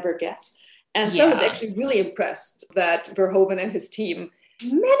can never get. And so I was actually really impressed that Verhoeven and his team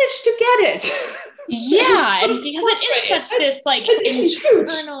managed to get it. And because it is such this like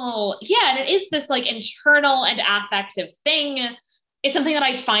internal, and it is this like internal and affective thing. It's something that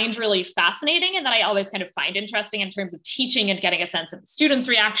I find really fascinating, and that I always kind of find interesting in terms of teaching and getting a sense of the students'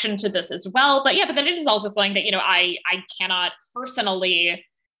 reaction to this as well. But then it is also something that, I cannot personally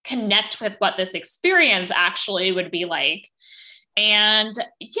connect with what this experience actually would be like. And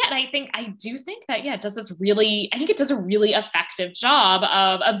I do think that, it does this really, I think it does a really effective job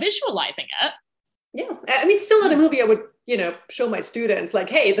of visualizing it. Yeah. I mean, still not a movie I would, show my students like,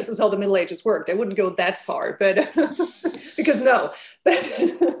 hey, this is how the Middle Ages worked. I wouldn't go that far, but because no, but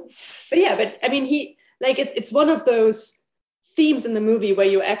I mean, it's one of those themes in the movie where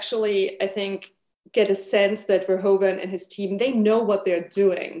you actually, I think, get a sense that Verhoeven and his team, they know what they're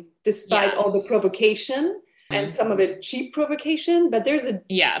doing, despite all the provocation and some of it cheap provocation. But there's a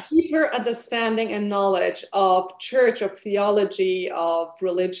deeper understanding and knowledge of church, of theology, of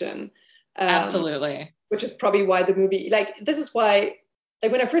religion. Absolutely. Which is probably why the movie, this is why,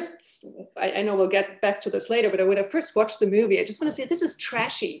 when I first, I know we'll get back to this later, but when I first watched the movie, I just want to say, this is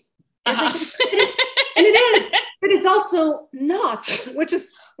trashy. And it is, but it's also not, which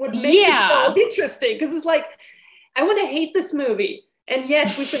is what makes it so interesting. Because it's like, I want to hate this movie, and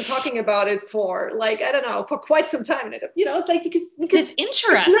yet we've been talking about it for for quite some time. And it's like, because it's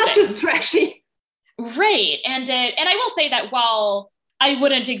interesting. It's not just trashy, right? And I will say that while I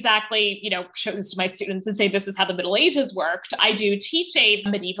wouldn't exactly, show this to my students and say, this is how the Middle Ages worked, I do teach a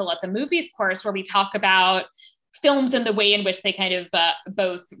medieval at the movies course where we talk about films and the way in which they kind of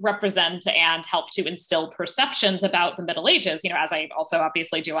both represent and help to instill perceptions about the Middle Ages, as I also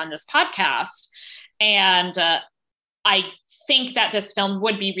obviously do on this podcast. And I think that this film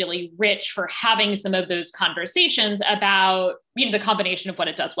would be really rich for having some of those conversations about, the combination of what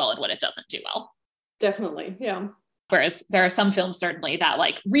it does well and what it doesn't do well. Definitely. Yeah. Whereas there are some films certainly that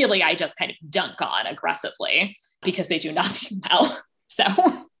really I just kind of dunk on aggressively because they do not do well. So.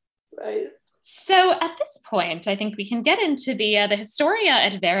 Right. So at this point, I think we can get into the Historia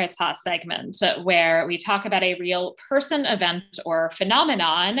et Veritas segment, where we talk about a real person, event, or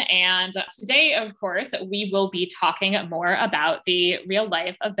phenomenon. And today, of course, we will be talking more about the real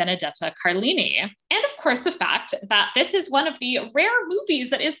life of Benedetta Carlini. And of course, the fact that this is one of the rare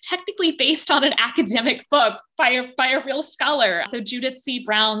movies that is technically based on an academic book by a real scholar. So Judith C.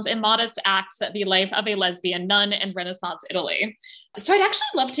 Brown's Immodest Acts, The Life of a Lesbian Nun in Renaissance Italy. So I'd actually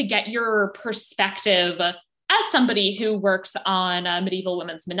love to get your perspective as somebody who works on medieval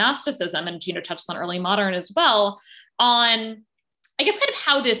women's monasticism and, touches on early modern as well, on, I guess, kind of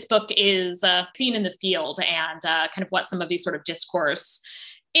how this book is seen in the field and kind of what some of these sort of discourse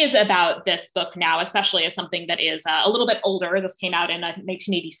is about this book now, especially as something that is a little bit older. This came out in, I think,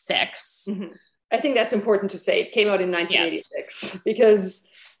 1986. Mm-hmm. I think that's important to say. It came out in 1986 because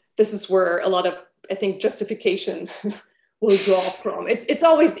this is where a lot of, I think, justification will draw from. It's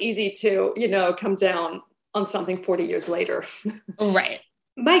always easy to, come down on something 40 years later. Right.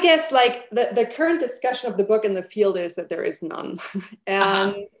 My guess, like the current discussion of the book in the field is that there is none.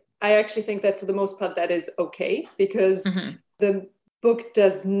 And I actually think that for the most part, that is okay because the book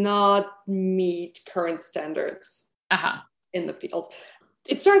does not meet current standards in the field.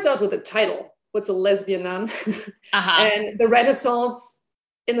 It starts out with a title. What's a lesbian nun? And the Renaissance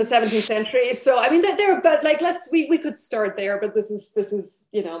in the 17th century. So I mean, but like we could start there. But this is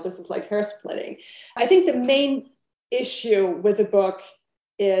like hair splitting. I think the main issue with the book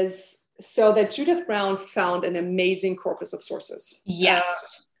is so that Judith Brown found an amazing corpus of sources.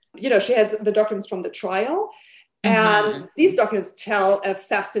 Yes, she has the documents from the trial, and these documents tell a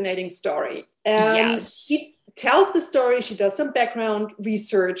fascinating story. And she tells the story, she does some background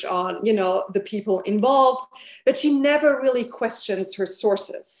research on, the people involved, but she never really questions her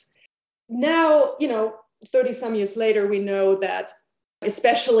sources. Now, 30 some years later, we know that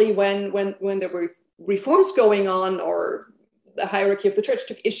especially when there were reforms going on or the hierarchy of the church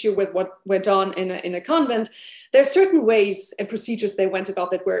took issue with what went on in a convent, there are certain ways and procedures they went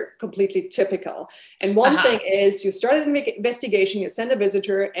about that were completely typical. And one thing is you start an investigation, you send a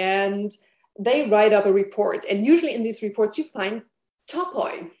visitor, and they write up a report. And usually in these reports, you find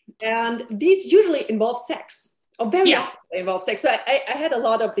topoi. And these usually involve sex, or very often they involve sex. So I had a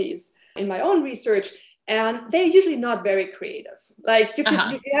lot of these in my own research, and they're usually not very creative. Like you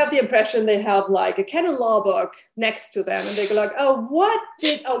have the impression they have like a canon law book next to them, and they go like,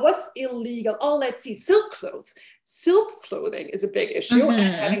 what's illegal? Oh, let's see, silk clothes. Silk clothing is a big issue,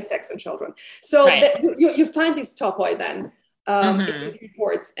 and having sex and children. So you find these topoi then. In these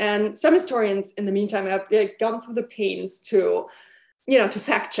reports, and some historians in the meantime have gone through the pains to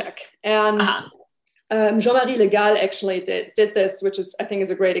fact check. And Jean-Marie Le Gall actually did this, which I think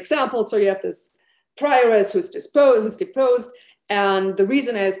is a great example. So you have this prioress who's deposed, and the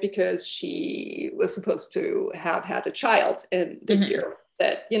reason is because she was supposed to have had a child in the year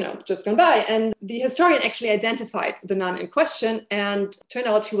that just gone by, and the historian actually identified the nun in question, and turned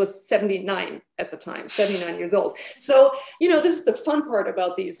out she was 79 at the time, 79 years old. So this is the fun part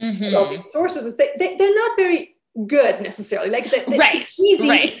about these sources, is they're not very good necessarily. Like it's easy.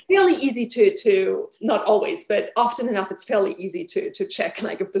 It's fairly easy to not always, but often enough it's fairly easy to check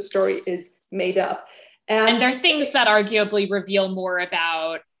like if the story is made up. And there are things that arguably reveal more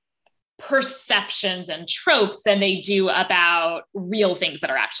about perceptions and tropes than they do about real things that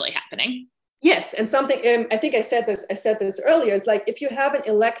are actually happening. Yes, and something I think I said this earlier. It's like if you have an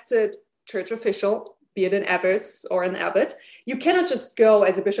elected church official, be it an abbess or an abbot, you cannot just go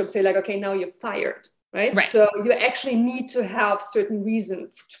as a bishop say like, okay, now you're fired, right? So you actually need to have certain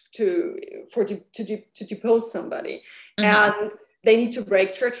reason to depose somebody, and they need to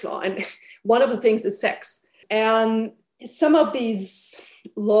break church law. And one of the things is sex. And some of these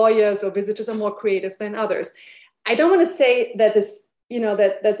lawyers or visitors are more creative than others. I don't want to say that this,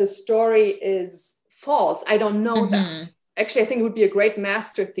 that the story is false. I don't know that. Actually, I think it would be a great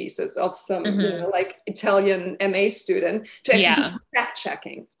master thesis of some, like Italian MA student to actually do some fact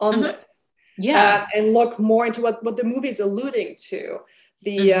checking on this. And look more into what the movie is alluding to.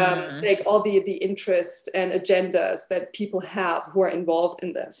 The like all the interest and agendas that people have who are involved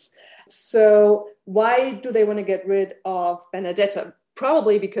in this. So why do they want to get rid of Benedetta?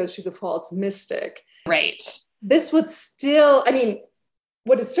 Probably because she's a false mystic. Right. This would still, I mean,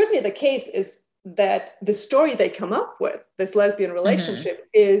 what is certainly the case is that the story they come up with, this lesbian relationship,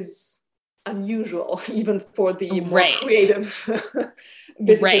 is unusual, even for the more creative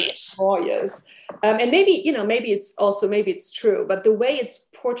visitors, lawyers. And maybe it's true, but the way it's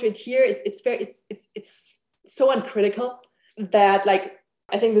portrayed here, it's so uncritical that, like,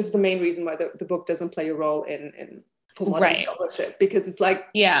 I think this is the main reason why the book doesn't play a role for modern scholarship, because it's like,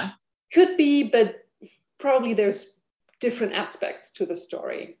 could be, but probably there's different aspects to the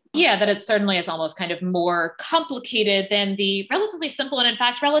story. Yeah, that it certainly is almost kind of more complicated than the relatively simple and, in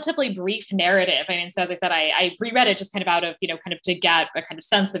fact, relatively brief narrative. I mean, so as I said, I reread it just kind of out of, kind of to get a kind of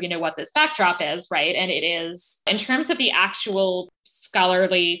sense of, what this backdrop is, right? And it is, in terms of the actual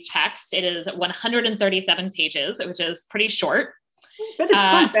scholarly text, it is 137 pages, which is pretty short. But it's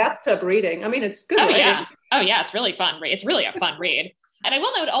fun bathtub reading. I mean, it's good reading. Yeah. Oh, yeah, it's really fun. It's really a fun read. And I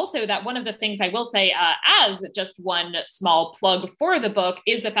will note also that one of the things I will say as just one small plug for the book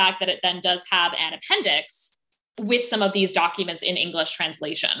is the fact that it then does have an appendix with some of these documents in English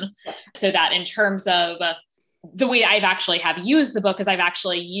translation. So that in terms of the way I've actually have used the book is I've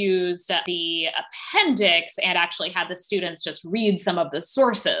actually used the appendix and actually had the students just read some of the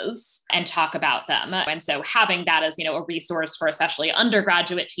sources and talk about them. And so having that as, a resource for especially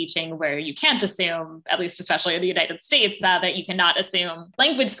undergraduate teaching, where you can't assume, at least especially in the United States, that you cannot assume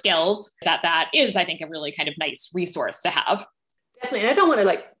language skills, that is, I think, a really kind of nice resource to have. Definitely. And I don't want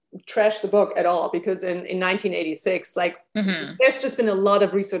to trash the book at all, because in 1986, there's just been a lot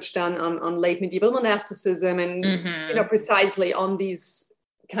of research done on late medieval monasticism and precisely on these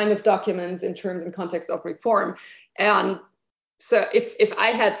kind of documents in terms and context of reform. And so if I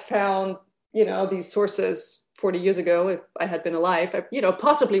had found these sources 40 years ago, if I had been alive, I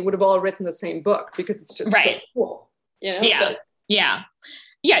possibly would have all written the same book, because it's just so cool.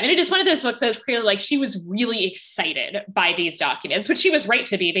 Yeah, and it is one of those books that is clearly she was really excited by these documents, which she was right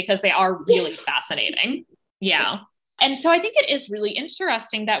to be, because they are really fascinating. Yeah. And so I think it is really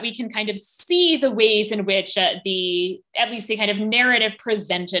interesting that we can kind of see the ways in which at least the kind of narrative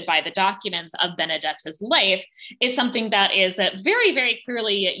presented by the documents of Benedetta's life is something that is very, very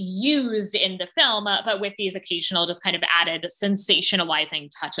clearly used in the film, but with these occasional just kind of added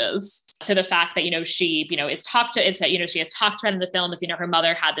sensationalizing touches. So the fact that, she, is talked to, she has talked about in the film is, her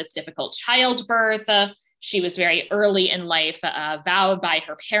mother had this difficult childbirth. She was very early in life vowed by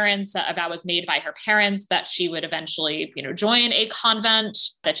her parents. A vow was made by her parents that she would eventually, join a convent,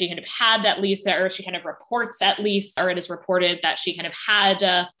 that she kind of had at least, or she kind of reports at least, or it is reported that she kind of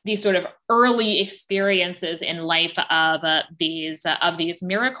had these sort of early experiences in life of these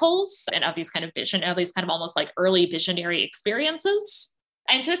miracles and of these kind of vision, of these kind of almost like early visionary experiences.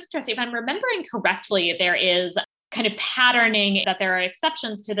 And so it's interesting, if I'm remembering correctly, there is kind of patterning that there are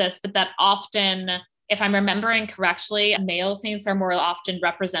exceptions to this, but that often, if I'm remembering correctly, male saints are more often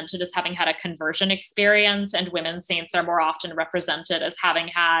represented as having had a conversion experience, and women saints are more often represented as having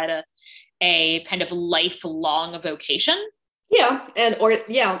had a kind of lifelong vocation. Yeah,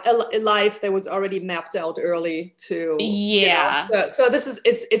 a life that was already mapped out early to. Yeah. So this is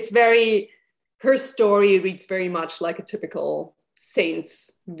it's very, her story reads very much like a typical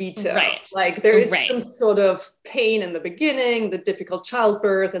saint's vita. Right. There is some sort of pain in the beginning, the difficult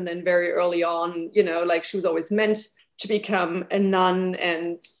childbirth, and then very early on, she was always meant to become a nun,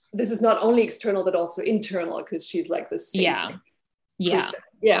 and this is not only external but also internal, because she's like this saint.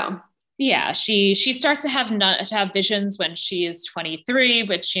 Yeah, she starts to have visions when she is 23,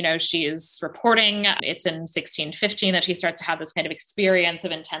 which, she is reporting. It's in 1615 that she starts to have this kind of experience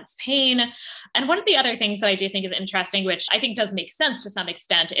of intense pain. And one of the other things that I do think is interesting, which I think does make sense to some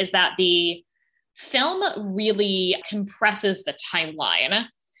extent, is that the film really compresses the timeline,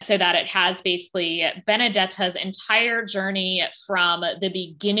 so that it has basically Benedetta's entire journey from the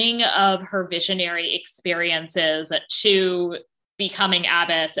beginning of her visionary experiences to becoming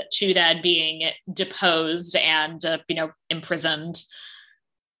abbess, to then being deposed and, imprisoned.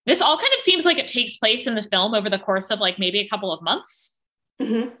 This all kind of seems like it takes place in the film over the course of maybe a couple of months.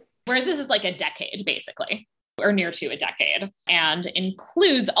 Mm-hmm. Whereas this is a decade, basically, or near to a decade, and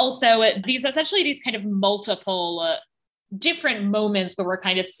includes also these kind of multiple different moments where we're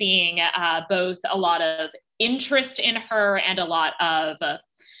kind of seeing both a lot of interest in her and a lot of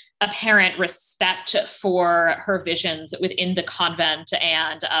apparent respect for her visions within the convent,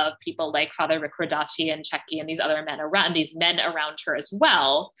 and of people like Father Ricordati and Cecchi and these men around her as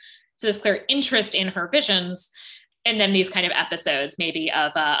well. So this clear interest in her visions, and then these kind of episodes maybe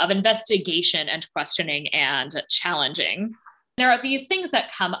of investigation and questioning and challenging. There are these things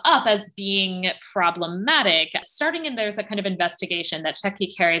that come up as being problematic, there's a kind of investigation that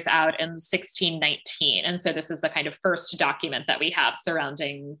Cecchi carries out in 1619. And so this is the kind of first document that we have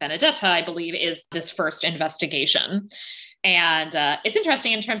surrounding Benedetta, I believe, is this first investigation. And it's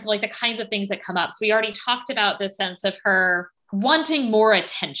interesting in terms of the kinds of things that come up. So we already talked about this sense of her wanting more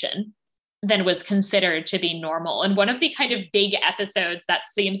attention than was considered to be normal. And one of the kind of big episodes that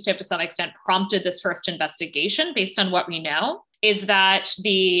seems to have to some extent prompted this first investigation, based on what we know, is that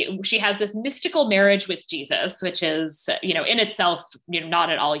she has this mystical marriage with Jesus, which is, in itself,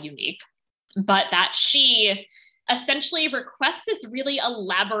 not at all unique, but that she essentially requests this really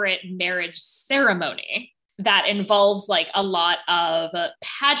elaborate marriage ceremony that involves a lot of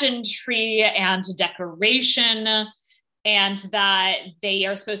pageantry and decoration, and that they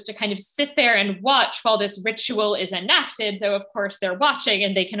are supposed to kind of sit there and watch while this ritual is enacted, though of course they're watching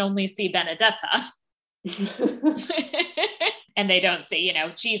and they can only see Benedetta. And they don't see,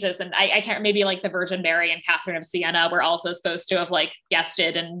 Jesus. And I can't, maybe like the Virgin Mary and Catherine of Siena were also supposed to have like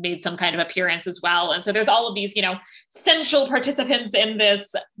guested and made some kind of appearance as well. And so there's all of these, central participants in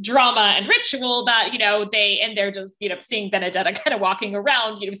this drama and ritual that, they're just, seeing Benedetta kind of walking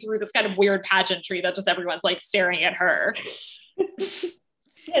around, through this kind of weird pageantry that just everyone's like staring at her.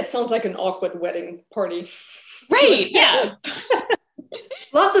 It sounds like an awkward wedding party. Right. Yeah.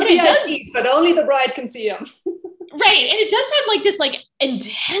 Lots of VIPs, but only the bride can see them. Right. And it does have like this like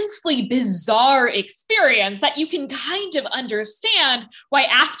intensely bizarre experience that you can kind of understand why,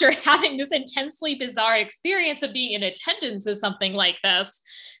 after having this intensely bizarre experience of being in attendance of something like this,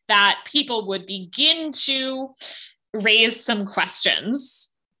 that people would begin to raise some questions.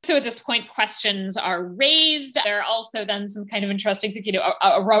 So at this point, questions are raised. There are also then some kind of interesting things,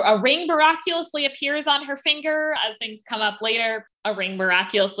 a ring miraculously appears on her finger as things come up later. A ring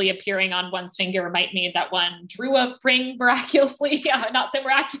miraculously appearing on one's finger might mean that one drew a ring miraculously, not so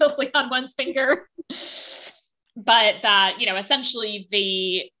miraculously on one's finger. But that, essentially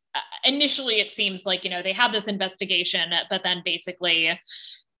initially it seems like, they have this investigation, but then basically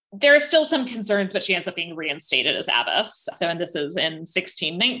there are still some concerns, but she ends up being reinstated as abbess. So, and this is in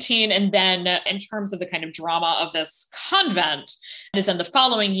 1619. And then in terms of the kind of drama of this convent, it is in the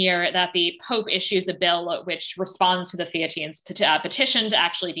following year that the Pope issues a bill which responds to the Theatines' petition to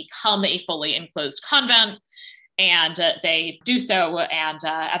actually become a fully enclosed convent. And they do so. And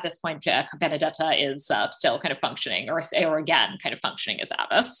at this point, Benedetta is still kind of functioning, or again, kind of functioning as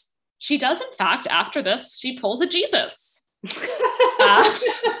abbess. She does, in fact, after this, she pulls a Jesus.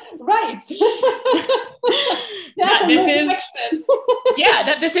 Right.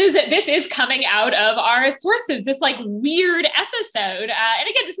 This is coming out of our sources, this like weird episode. And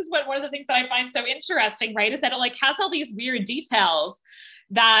again, this is one of the things that I find so interesting, right? Is that it like has all these weird details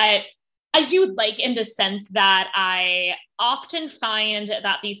that I do like, in the sense that I often find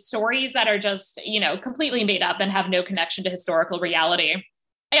that these stories that are just, completely made up and have no connection to historical reality,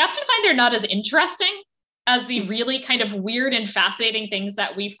 I often find they're not as interesting as the really kind of weird and fascinating things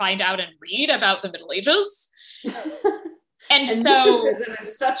that we find out and read about the Middle Ages. And so mysticism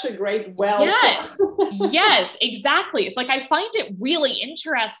is such a great well. Yes, exactly. It's like, I find it really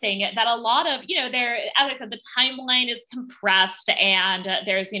interesting that a lot of, there, as I said, the timeline is compressed, and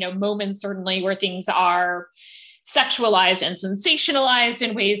there's, moments certainly where things are sexualized and sensationalized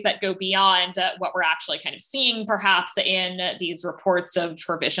in ways that go beyond what we're actually kind of seeing perhaps in these reports of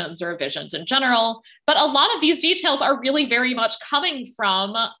her visions or visions in general. But a lot of these details are really very much coming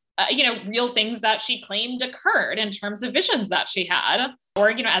from, real things that she claimed occurred in terms of visions that she had. Or,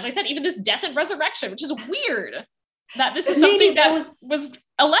 as I said, even this death and resurrection, which is weird that this is something that was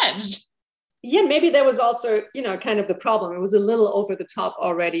alleged. Yeah, maybe there was also, kind of the problem. It was a little over the top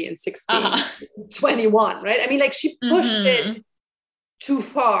already in 1621, right? I mean, like she pushed it too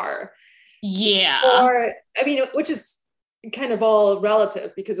far. Yeah. Or, which is kind of all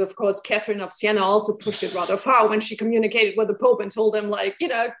relative, because of course, Catherine of Siena also pushed it rather far when she communicated with the Pope and told him like,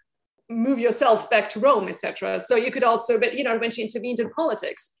 move yourself back to Rome, etc. So you could also, but, when she intervened in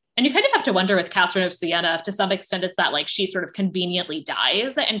politics. And you kind of have to wonder with Catherine of Siena, to some extent, it's that like she sort of conveniently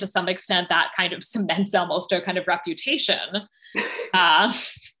dies, and to some extent that kind of cements almost a kind of reputation. And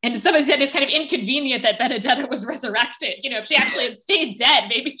in some extent, it's kind of inconvenient that Benedetta was resurrected. If she actually had stayed dead,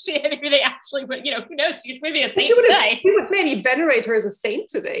 maybe they actually would. Who knows? She would be a saint today. We would maybe venerate her as a saint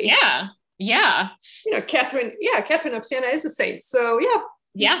today. Yeah, yeah. Catherine of Siena is a saint. So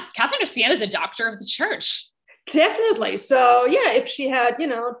yeah. Catherine of Siena is a doctor of the church. Definitely. So if she had,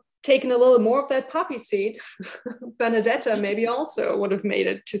 taken a little more of that poppy seed, Benedetta maybe also would have made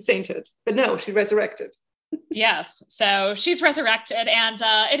it to sainted. But no, she resurrected. Yes. So she's resurrected, and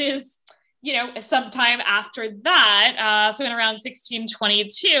it is, sometime after that, so in around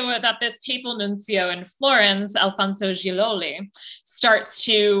 1622, that this papal nuncio in Florence, Alfonso Giloli, starts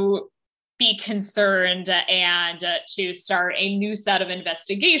to be concerned and to start a new set of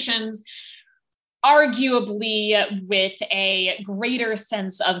investigations, arguably with a greater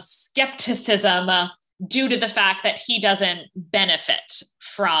sense of skepticism due to the fact that he doesn't benefit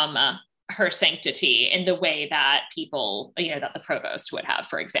from her sanctity in the way that people, that the provost would have,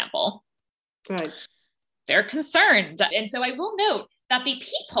 for example. Right. They're concerned. And so I will note that the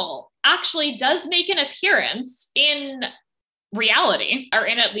peephole actually does make an appearance in reality, or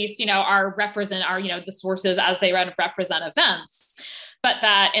in at least, the sources as they represent events. But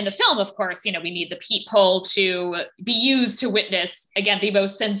that in the film, of course, we need the peephole to be used to witness, again, the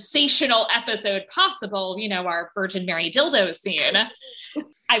most sensational episode possible, our Virgin Mary dildo scene.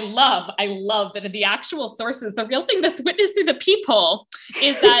 I love that in the actual sources, the real thing that's witnessed through the peephole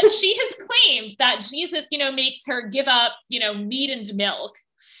is that she has claimed that Jesus, makes her give up, meat and milk.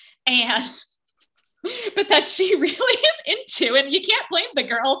 But that she really is into, and you can't blame the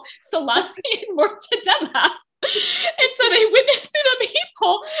girl, salami and mortadella. And so they witness through the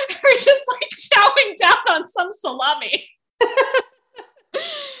peephole her just chowing down on some salami.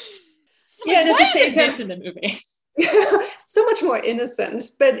 Yeah, and at the same time, this in the movie, so much more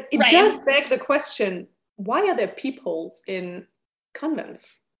innocent. But it does beg the question: why are there peepholes in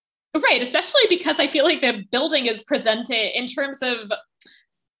convents? Right, especially because I feel like the building is presented in terms of.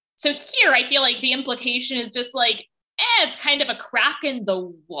 So here, I feel like the implication is just it's kind of a crack in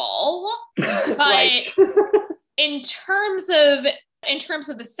the wall, but in terms of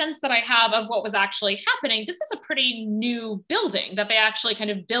the sense that I have of what was actually happening, this is a pretty new building that they actually kind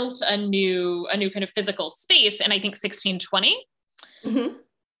of built a new kind of physical space in, I think, 1620. Mm-hmm.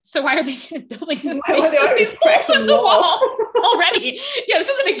 So why are they building this? Why are there these cracks in the wall already? Yeah, this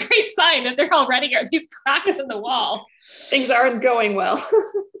isn't a great sign that there already are these cracks in the wall. Things aren't going well.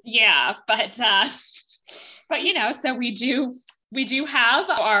 Yeah, but so we do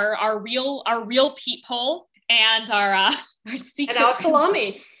have our real peephole and our secret and our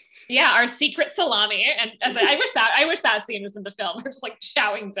salami. Yeah, our secret salami. And I wish that scene was in the film. We're just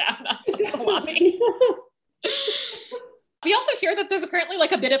chowing down on some salami. We also hear that there's apparently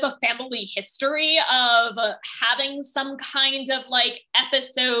a bit of a family history of having some kind of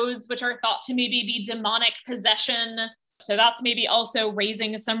episodes which are thought to maybe be demonic possession. So that's maybe also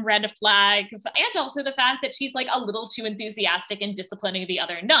raising some red flags, and also the fact that she's a little too enthusiastic in disciplining the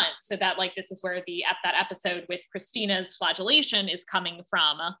other nuns. So that this is where that episode with Christina's flagellation is coming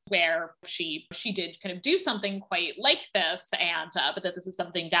from, where she did kind of do something quite like this, and but that this is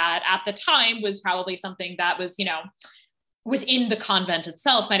something that at the time was probably something that was within the convent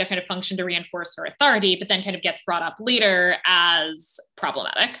itself might have kind of functioned to reinforce her authority, but then kind of gets brought up later as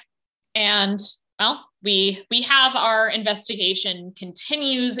problematic. And well, we have our investigation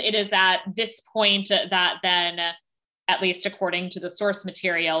continues. It is at this point that then, at least according to the source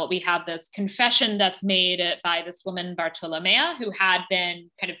material, we have this confession that's made by this woman, Bartolomea, who had been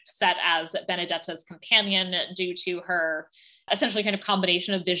kind of set as Benedetta's companion due to her essentially kind of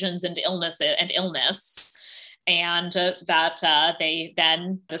combination of visions and illness. And that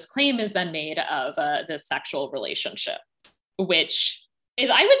this claim is then made of this sexual relationship, which is,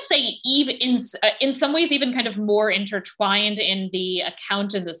 I would say, even in some ways, even kind of more intertwined in the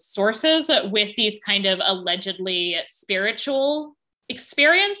account and the sources with these kind of allegedly spiritual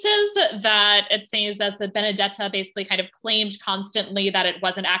experiences that it seems as that Benedetta basically kind of claimed constantly that it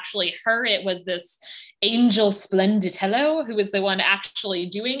wasn't actually her, it was this angel Splenditello who was the one actually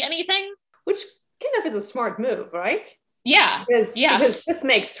doing anything. Which kind of is a smart move, right? Yeah. Because this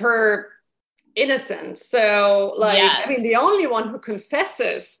makes her innocent. So yes. I mean, the only one who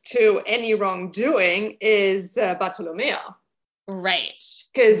confesses to any wrongdoing is Bartolomea. Right.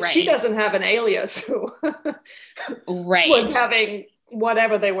 Because she doesn't have an alias who was having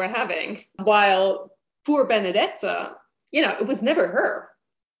whatever they were having. While poor Benedetta, it was never her.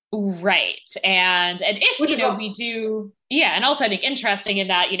 Right. And if, we do, and also I think interesting in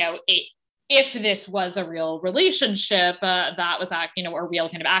that, if this was a real relationship, that was, or real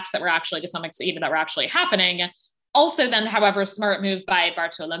kind of acts that were actually, to some extent, even that were actually happening. Also then, however, smart move by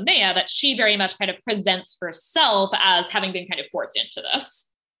Bartolomea that she very much kind of presents herself as having been kind of forced into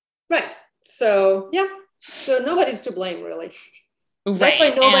this. Right. So, yeah. So nobody's to blame, really. Right. That's why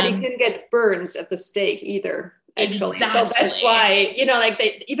nobody can get burned at the stake either, actually. Exactly. So that's why,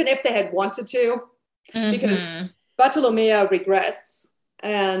 they, even if they had wanted to, because Bartolomea regrets,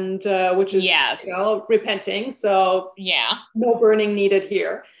 and which is repenting, so no burning needed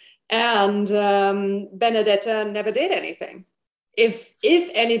here. And Benedetta never did anything. If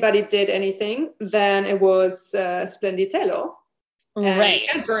anybody did anything, then it was Splenditello, and you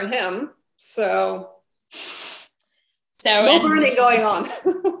can't burn him, so no burning going on.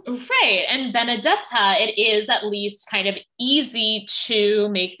 Right. And Benedetta, it is at least kind of easy to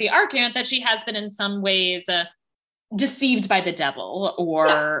make the argument that she has been in some ways deceived by the devil,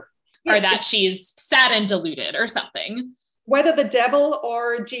 or that she's sad and deluded or something. Whether the devil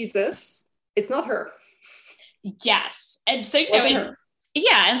or Jesus, it's not her. Yes. And so, and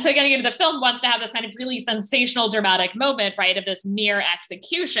so again, the film wants to have this kind of really sensational, dramatic moment, right, of this near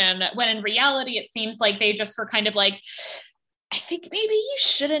execution, when in reality, it seems like they just were kind of I think maybe you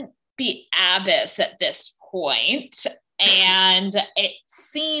shouldn't be abbess at this point. And it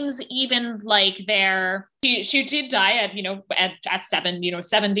seems even like she did die at, at 70,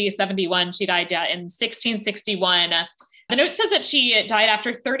 71. She died in 1661. The note says that she died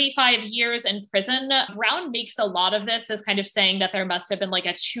after 35 years in prison. Brown makes a lot of this as kind of saying that there must have been like a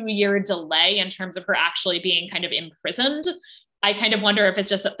 2-year delay in terms of her actually being kind of imprisoned. I kind of wonder if it's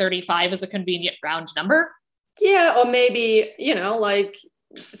just that 35 is a convenient round number. Yeah, or maybe,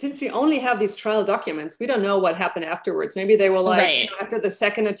 since we only have these trial documents, we don't know what happened afterwards. Maybe they were like, right. After the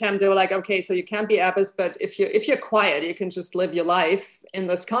second attempt, they were like, okay, so you can't be abbess, but if you're quiet, you can just live your life in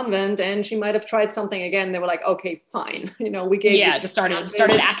this convent. And she might have tried something again. They were like, okay, fine. We gave just started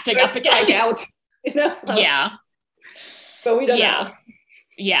acting up again. Out, so. Yeah. But we don't know.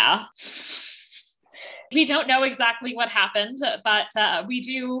 Yeah. We don't know exactly what happened, but we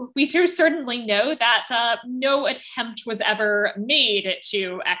do certainly know that no attempt was ever made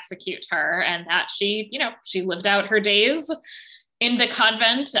to execute her, and that she lived out her days in the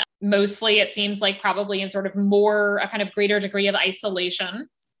convent. Mostly, it seems like probably in sort of a kind of greater degree of isolation,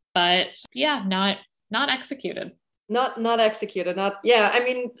 but not executed. Not executed.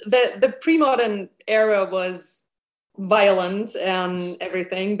 The pre-modern era was violent and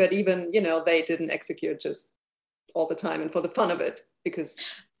everything, but even they didn't execute just all the time and for the fun of it, because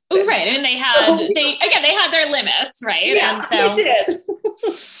right. I mean, they had their limits, right? Yeah, and so they did.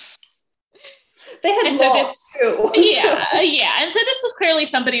 They had laws too. Yeah. And so this was clearly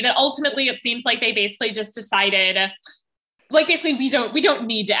somebody that ultimately it seems like they basically just decided, like, basically we don't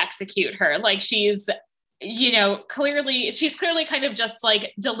need to execute her. Like, she's clearly kind of just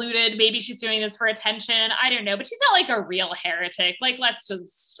like deluded. Maybe she's doing this for attention. I don't know, but she's not like a real heretic. Like, let's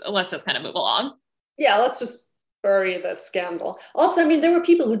just kind of move along. Yeah, let's just bury the scandal. Also, there were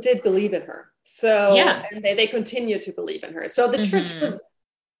people who did believe in her. So, and they continue to believe in her. So the church was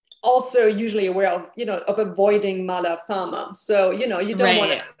also usually aware of, of avoiding mala fama. So, you don't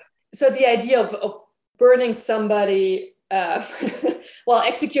want to, so the idea of burning somebody,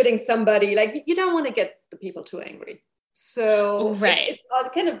 executing somebody, like, you don't want to get the people too angry. So it's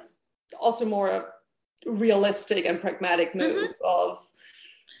kind of also more a realistic and pragmatic move of,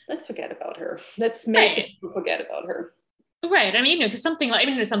 let's forget about her. Let's make people forget about her. Right. Because something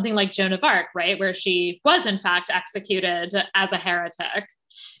like Joan of Arc, right, where she was in fact executed as a heretic,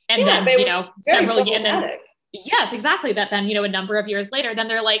 and then several years. Yes, exactly. That then a number of years later, then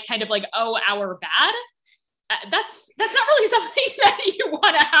they're like kind of like, oh, our bad. That's not really something that you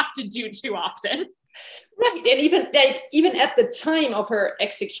want to have to do too often. Right. And even at the time of her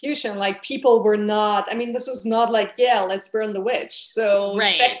execution, like, people were not, this was not like, let's burn the witch. So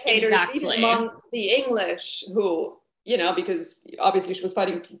spectators, even among the English who, because obviously she was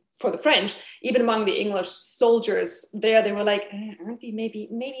fighting for the French, even among the English soldiers there, they were like, aren't we,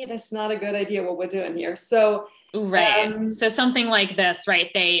 maybe that's not a good idea what we're doing here. So so something like this, right?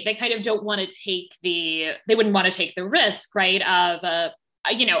 They kind of don't want to they wouldn't want to take the risk, right, of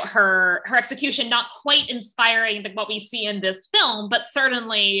her execution not quite inspiring what we see in this film, but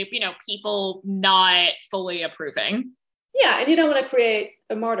certainly people not fully approving. Yeah, and you don't want to create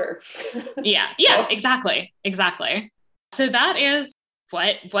a martyr. Yeah, exactly. So that is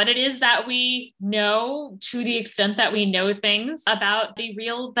what it is that we know, to the extent that we know things about the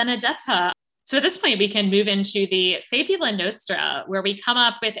real Benedetta. So at this point, we can move into the Fabula Nostra, where we come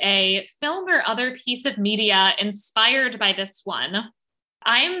up with a film or other piece of media inspired by this one.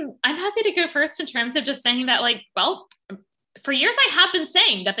 I'm happy to go first in terms of just saying that, for years I have been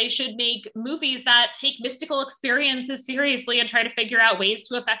saying that they should make movies that take mystical experiences seriously and try to figure out ways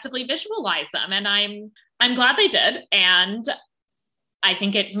to effectively visualize them. And I'm glad they did. And I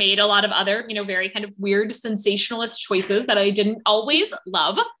think it made a lot of other, very kind of weird sensationalist choices that I didn't always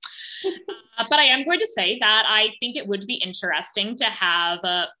love. But I am going to say that I think it would be interesting to have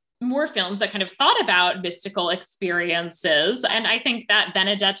more films that kind of thought about mystical experiences. And I think that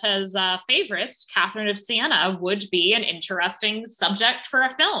Benedetta's favorite, Catherine of Siena, would be an interesting subject for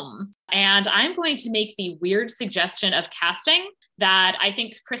a film. And I'm going to make the weird suggestion of casting that I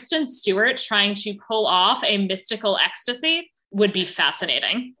think Kristen Stewart trying to pull off a mystical ecstasy would be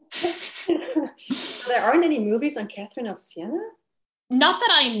fascinating. So there aren't any movies on Catherine of Siena? Not that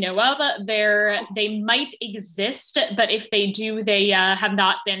I know of. They might exist, but if they do, they have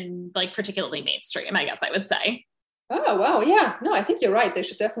not been particularly mainstream, I guess I would say. Oh, wow. Yeah. No, I think you're right. They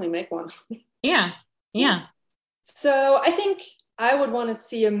should definitely make one. Yeah. So I think I would want to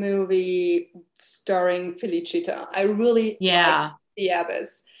see a movie starring Felicita. I really like The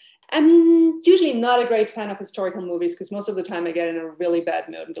Abbess. I'm usually not a great fan of historical movies because most of the time I get in a really bad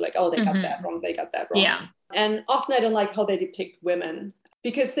mood and be like, oh, they got that wrong. They got that wrong. Yeah. And often I don't like how they depict women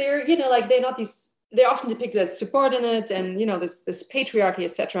because they're, they're not these they're often depicted as subordinate and, this patriarchy,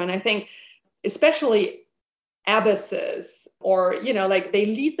 etc. And I think especially abbesses, or, like they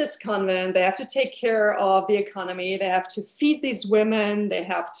lead this convent, they have to take care of the economy, they have to feed these women, they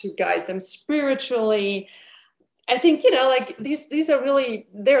have to guide them spiritually. I think, like these are really,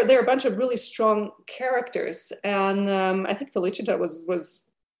 they're a bunch of really strong characters. And I think Felicita was,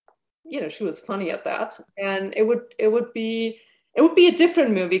 she was funny at that. And it would be a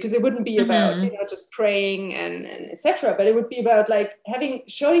different movie, because it wouldn't be about, just praying and etc. But it would be about like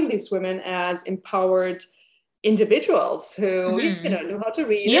showing these women as empowered individuals who, knew how to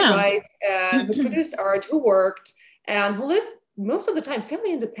read and write, and who produced art, who worked, and who lived most of the time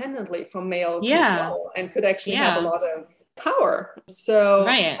fairly independently from male control, and could actually have a lot of power. So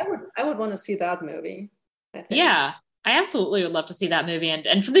I would want to see that movie, I think. Yeah, I absolutely would love to see that movie.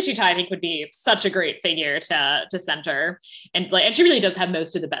 And Felicita, I think, would be such a great figure to center. And she really does have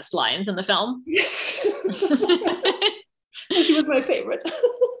most of the best lines in the film. Yes. She was my favorite.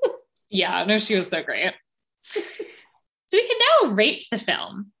 Yeah, no, she was so great. So we can now rate the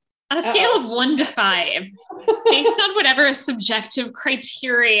film on a scale of 1 to 5, based on whatever subjective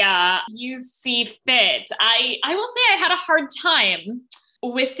criteria you see fit. I will say I had a hard time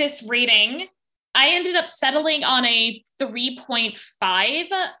with this rating. I ended up settling on a 3.5,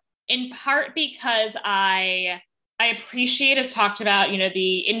 in part because I appreciate, as talked about,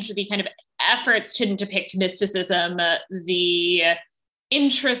 the kind of efforts to depict mysticism, the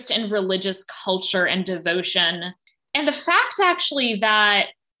interest in religious culture and devotion, and the fact actually that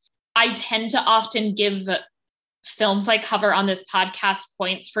I tend to often give films I cover on this podcast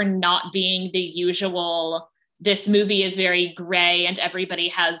points for not being the usual, this movie is very gray and everybody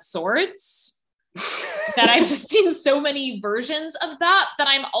has swords. That I've just seen so many versions of that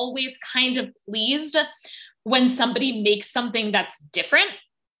I'm always kind of pleased when somebody makes something that's different,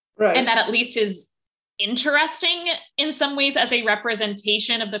 right, and that at least is interesting in some ways as a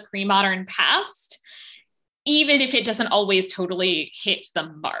representation of the pre-modern past, even if it doesn't always totally hit the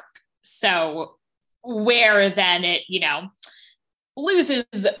mark. So where then it, loses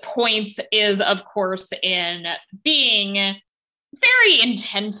points is, of course, in being very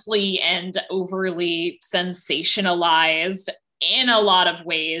intensely and overly sensationalized in a lot of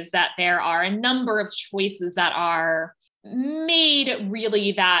ways, that there are a number of choices that are made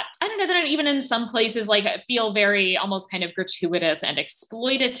really that, I don't know, that even in some places feel very almost kind of gratuitous and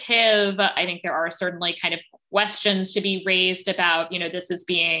exploitative. I think there are certainly kind of questions to be raised about, this as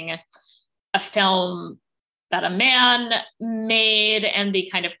being a film that a man made, and the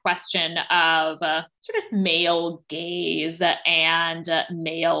kind of question of sort of male gaze and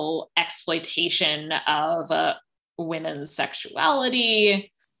male exploitation of women's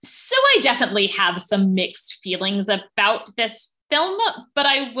sexuality. So I definitely have some mixed feelings about this film, but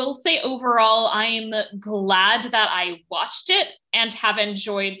I will say overall, I'm glad that I watched it and have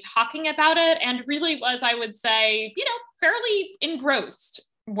enjoyed talking about it, and really was, I would say, fairly engrossed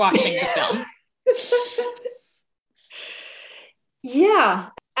watching the film. Yeah,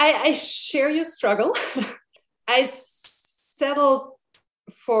 I share your struggle. I settled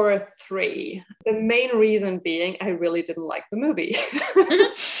for a 3. The main reason being I really didn't like the movie,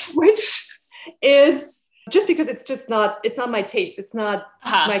 which is just because it's not my taste. It's not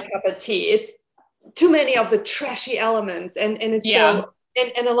my cup of tea. It's too many of the trashy elements, and it's so,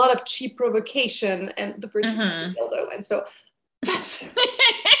 and a lot of cheap provocation, and the Virgin dildo. And so,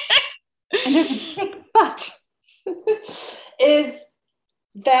 and there's a big but, is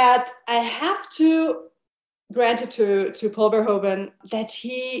that I have to grant it to Paul Verhoeven that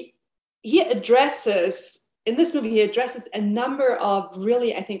he addresses, in this movie, he addresses a number of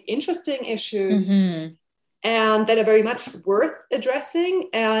really, I think, interesting issues, and that are very much worth addressing.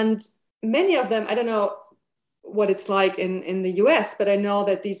 And many of them, I don't know what it's like in the US, but I know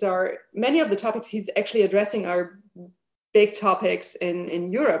that many of the topics he's actually addressing are big topics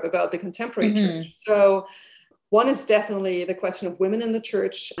in Europe about the contemporary church. So one is definitely the question of women in the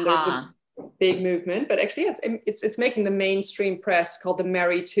church. There's a big movement, but actually it's making the mainstream press, called the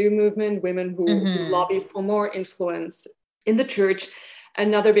Mary Too movement, women who lobby for more influence in the church.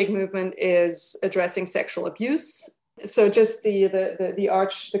 Another big movement is addressing sexual abuse. So just the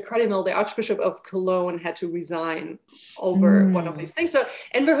Archbishop of Cologne had to resign over one of these things. So,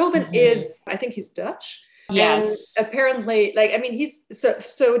 and Verhoeven is, I think he's Dutch. Yes. And apparently, he's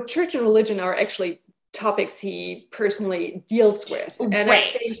so church and religion are actually topics he personally deals with. And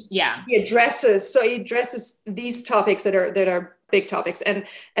I think he addresses these topics that are big topics. And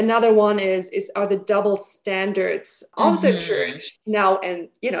another one is are the double standards of the church now and,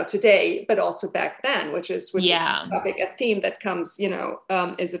 today, but also back then, which is a topic, a theme that comes,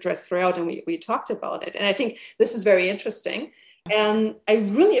 is addressed throughout. And we talked about it. And I think this is very interesting. And I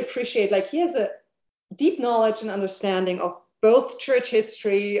really appreciate, he has a deep knowledge and understanding of both church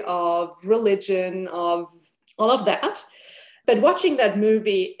history, of religion, of all of that. But watching that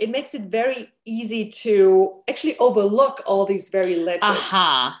movie, it makes it very easy to actually overlook all these very legend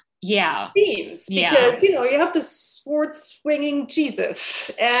themes. Because, you have the sword-swinging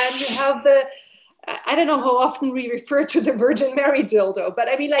Jesus, and you have I don't know how often we refer to the Virgin Mary dildo, but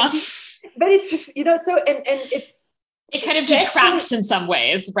I mean, but it's just, so, and it's... It kind of detracts in some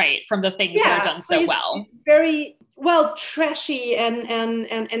ways, right, from the things that are done so well. It's very, trashy and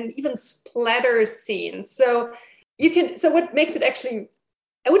even splatter scenes. So... so what makes it actually,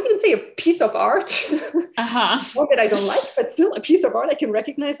 I wouldn't even say a piece of art, one that I don't like, but still a piece of art, I can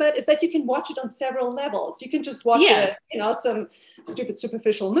recognize that, is that you can watch it on several levels. You can just watch it as, some stupid,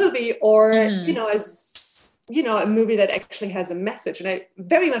 superficial movie, or, as, a movie that actually has a message. And I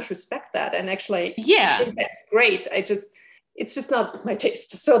very much respect that. And actually, I think that's great. It's just not my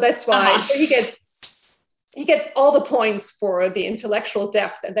taste. So that's why he gets all the points for the intellectual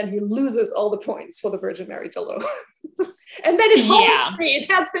depth, and then he loses all the points for the Virgin Mary dildo. And then it haunts me. It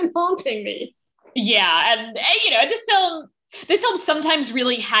has been haunting me. Yeah, and this film sometimes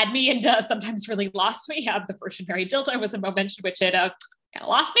really had me and sometimes really lost me. The Virgin Mary dildo was a moment in which it kind of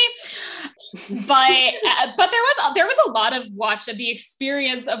lost me, but there was a lot of the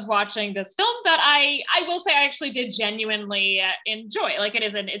experience of watching this film that I will say I actually did genuinely enjoy.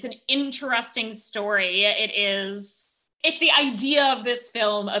 It's an interesting story. If the idea of this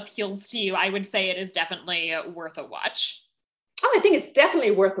film appeals to you, I would say it is definitely worth a watch. Oh, I think it's definitely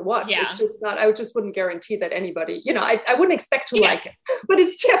worth a watch. Yeah. It's just not, I just wouldn't guarantee that anybody, I wouldn't expect to like it, but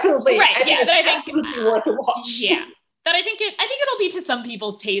it's definitely, right. I think absolutely worth a watch. Yeah. That I think it'll be to some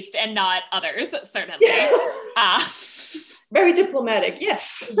people's taste and not others, certainly. Very diplomatic,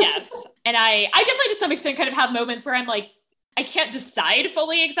 yes. Yes. And I definitely to some extent kind of have moments where I'm like, I can't decide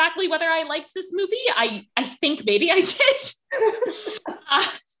fully exactly whether I liked this movie. I think maybe I did.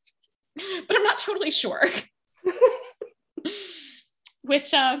 But I'm not totally sure.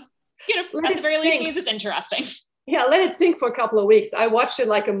 Which, at the very least means it's interesting. Yeah, let it sink for a couple of weeks. I watched it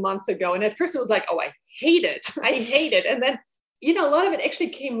a month ago, and at first it was like, oh, I hate it. And then, a lot of it actually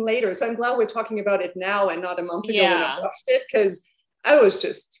came later. So I'm glad we're talking about it now and not a month ago when I watched it, because I would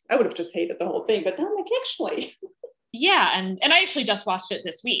have just hated the whole thing. But now I'm like, actually. Yeah, and I actually just watched it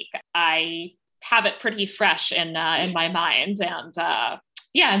this week. I have it pretty fresh in my mind, and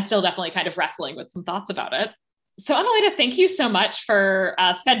and still definitely kind of wrestling with some thoughts about it. So Annalena, thank you so much for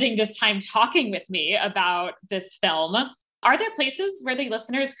spending this time talking with me about this film. Are there places where the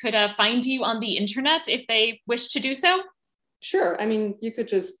listeners could find you on the internet if they wish to do so? Sure. I mean, you could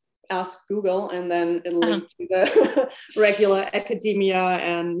just ask Google, and then it'll link to the regular academia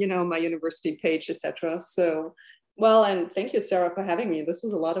and, my university page, etc. So, and thank you, Sarah, for having me. This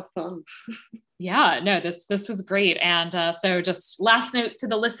was a lot of fun. Yeah, no, this was great. And so just last notes to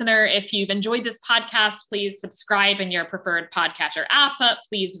the listener, if you've enjoyed this podcast, please subscribe in your preferred podcatcher app.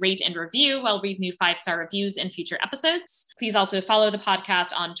 Please rate and review. I'll read new 5-star reviews in future episodes. Please also follow the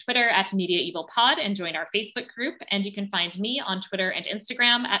podcast on Twitter at MediaEvilPod and join our Facebook group. And you can find me on Twitter and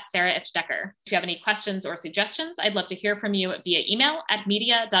Instagram at Sarah H. Decker. If you have any questions or suggestions, I'd love to hear from you via email at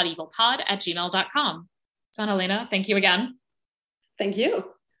media.evilpod@gmail.com. So Annalena, thank you again. Thank you.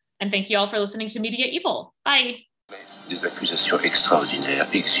 And thank you all for listening to Media Evil. Bye. Des accusations extraordinaires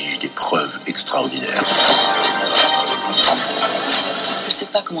exigent des preuves extraordinaires. Je ne sais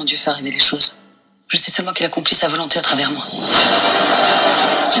pas comment Dieu fait arriver les choses. Je sais seulement qu'il accomplit sa volonté à travers moi.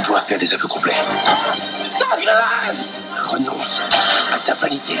 Tu dois faire des aveux complets. Sagaz! Renonce à ta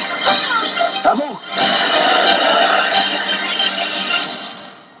vanité. Bravo!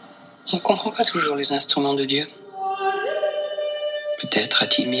 On ne comprend pas toujours les instruments de Dieu. Peut-être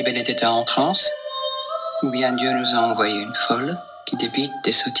a-t-il mis Benedetta en transe, ou bien Dieu nous a envoyé une folle qui débite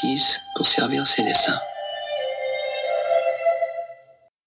des sottises pour servir ses desseins.